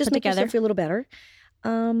better. Just make yourself feel a little better.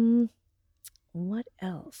 What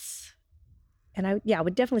else? And I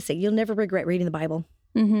would definitely say you'll never regret reading the Bible.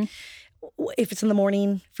 Mm-hmm. If it's in the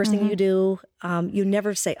morning, first thing you do, you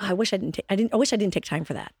never say, oh, I wish I didn't take time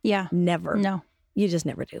for that. Yeah. Never. No. You just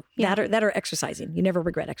never do. Yeah. That or exercising. You never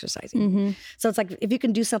regret exercising. Mm-hmm. So it's like if you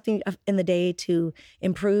can do something in the day to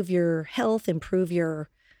improve your health, improve your,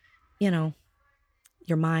 your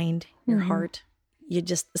mind, your heart,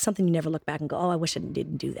 something you never look back and go, oh, I wish I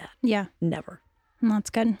didn't do that. Yeah. Never. Well, that's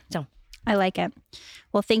good. So I like it.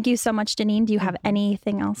 Well, thank you so much, Deneen. Do you have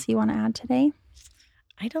anything else you want to add today?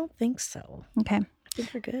 I don't think so. Okay. I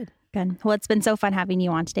think we're good. Good. Well, it's been so fun having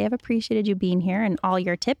you on today. I've appreciated you being here and all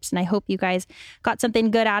your tips. And I hope you guys got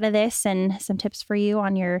something good out of this and some tips for you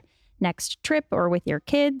on your next trip or with your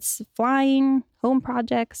kids, flying, home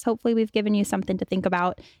projects. Hopefully we've given you something to think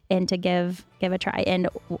about and to give a try. And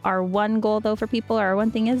our one goal though for people, our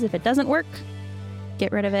one thing is if it doesn't work,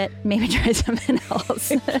 get rid of it. Maybe try something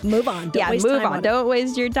else. Move on. Move on. Don't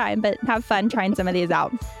waste your time, but have fun trying some of these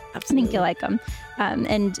out. Absolutely. I think you'll like them.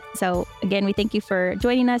 And so again, we thank you for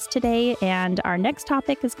joining us today. And our next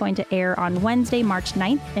topic is going to air on Wednesday, March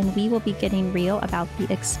 9th. And we will be getting real about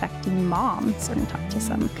the expecting mom. So we're going to talk to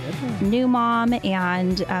some new mom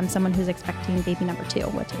and someone who's expecting baby number 2,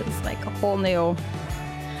 which is like a whole new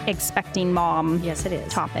expecting mom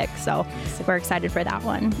topic. So we're excited for that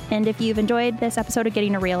one. And if you've enjoyed this episode of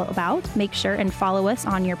Getting Real About, make sure and follow us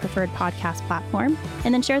on your preferred podcast platform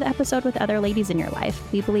and then share the episode with other ladies in your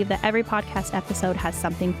life. We believe that every podcast episode has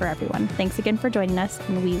something for everyone. Thanks again for joining us,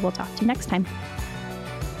 and we will talk to you next time.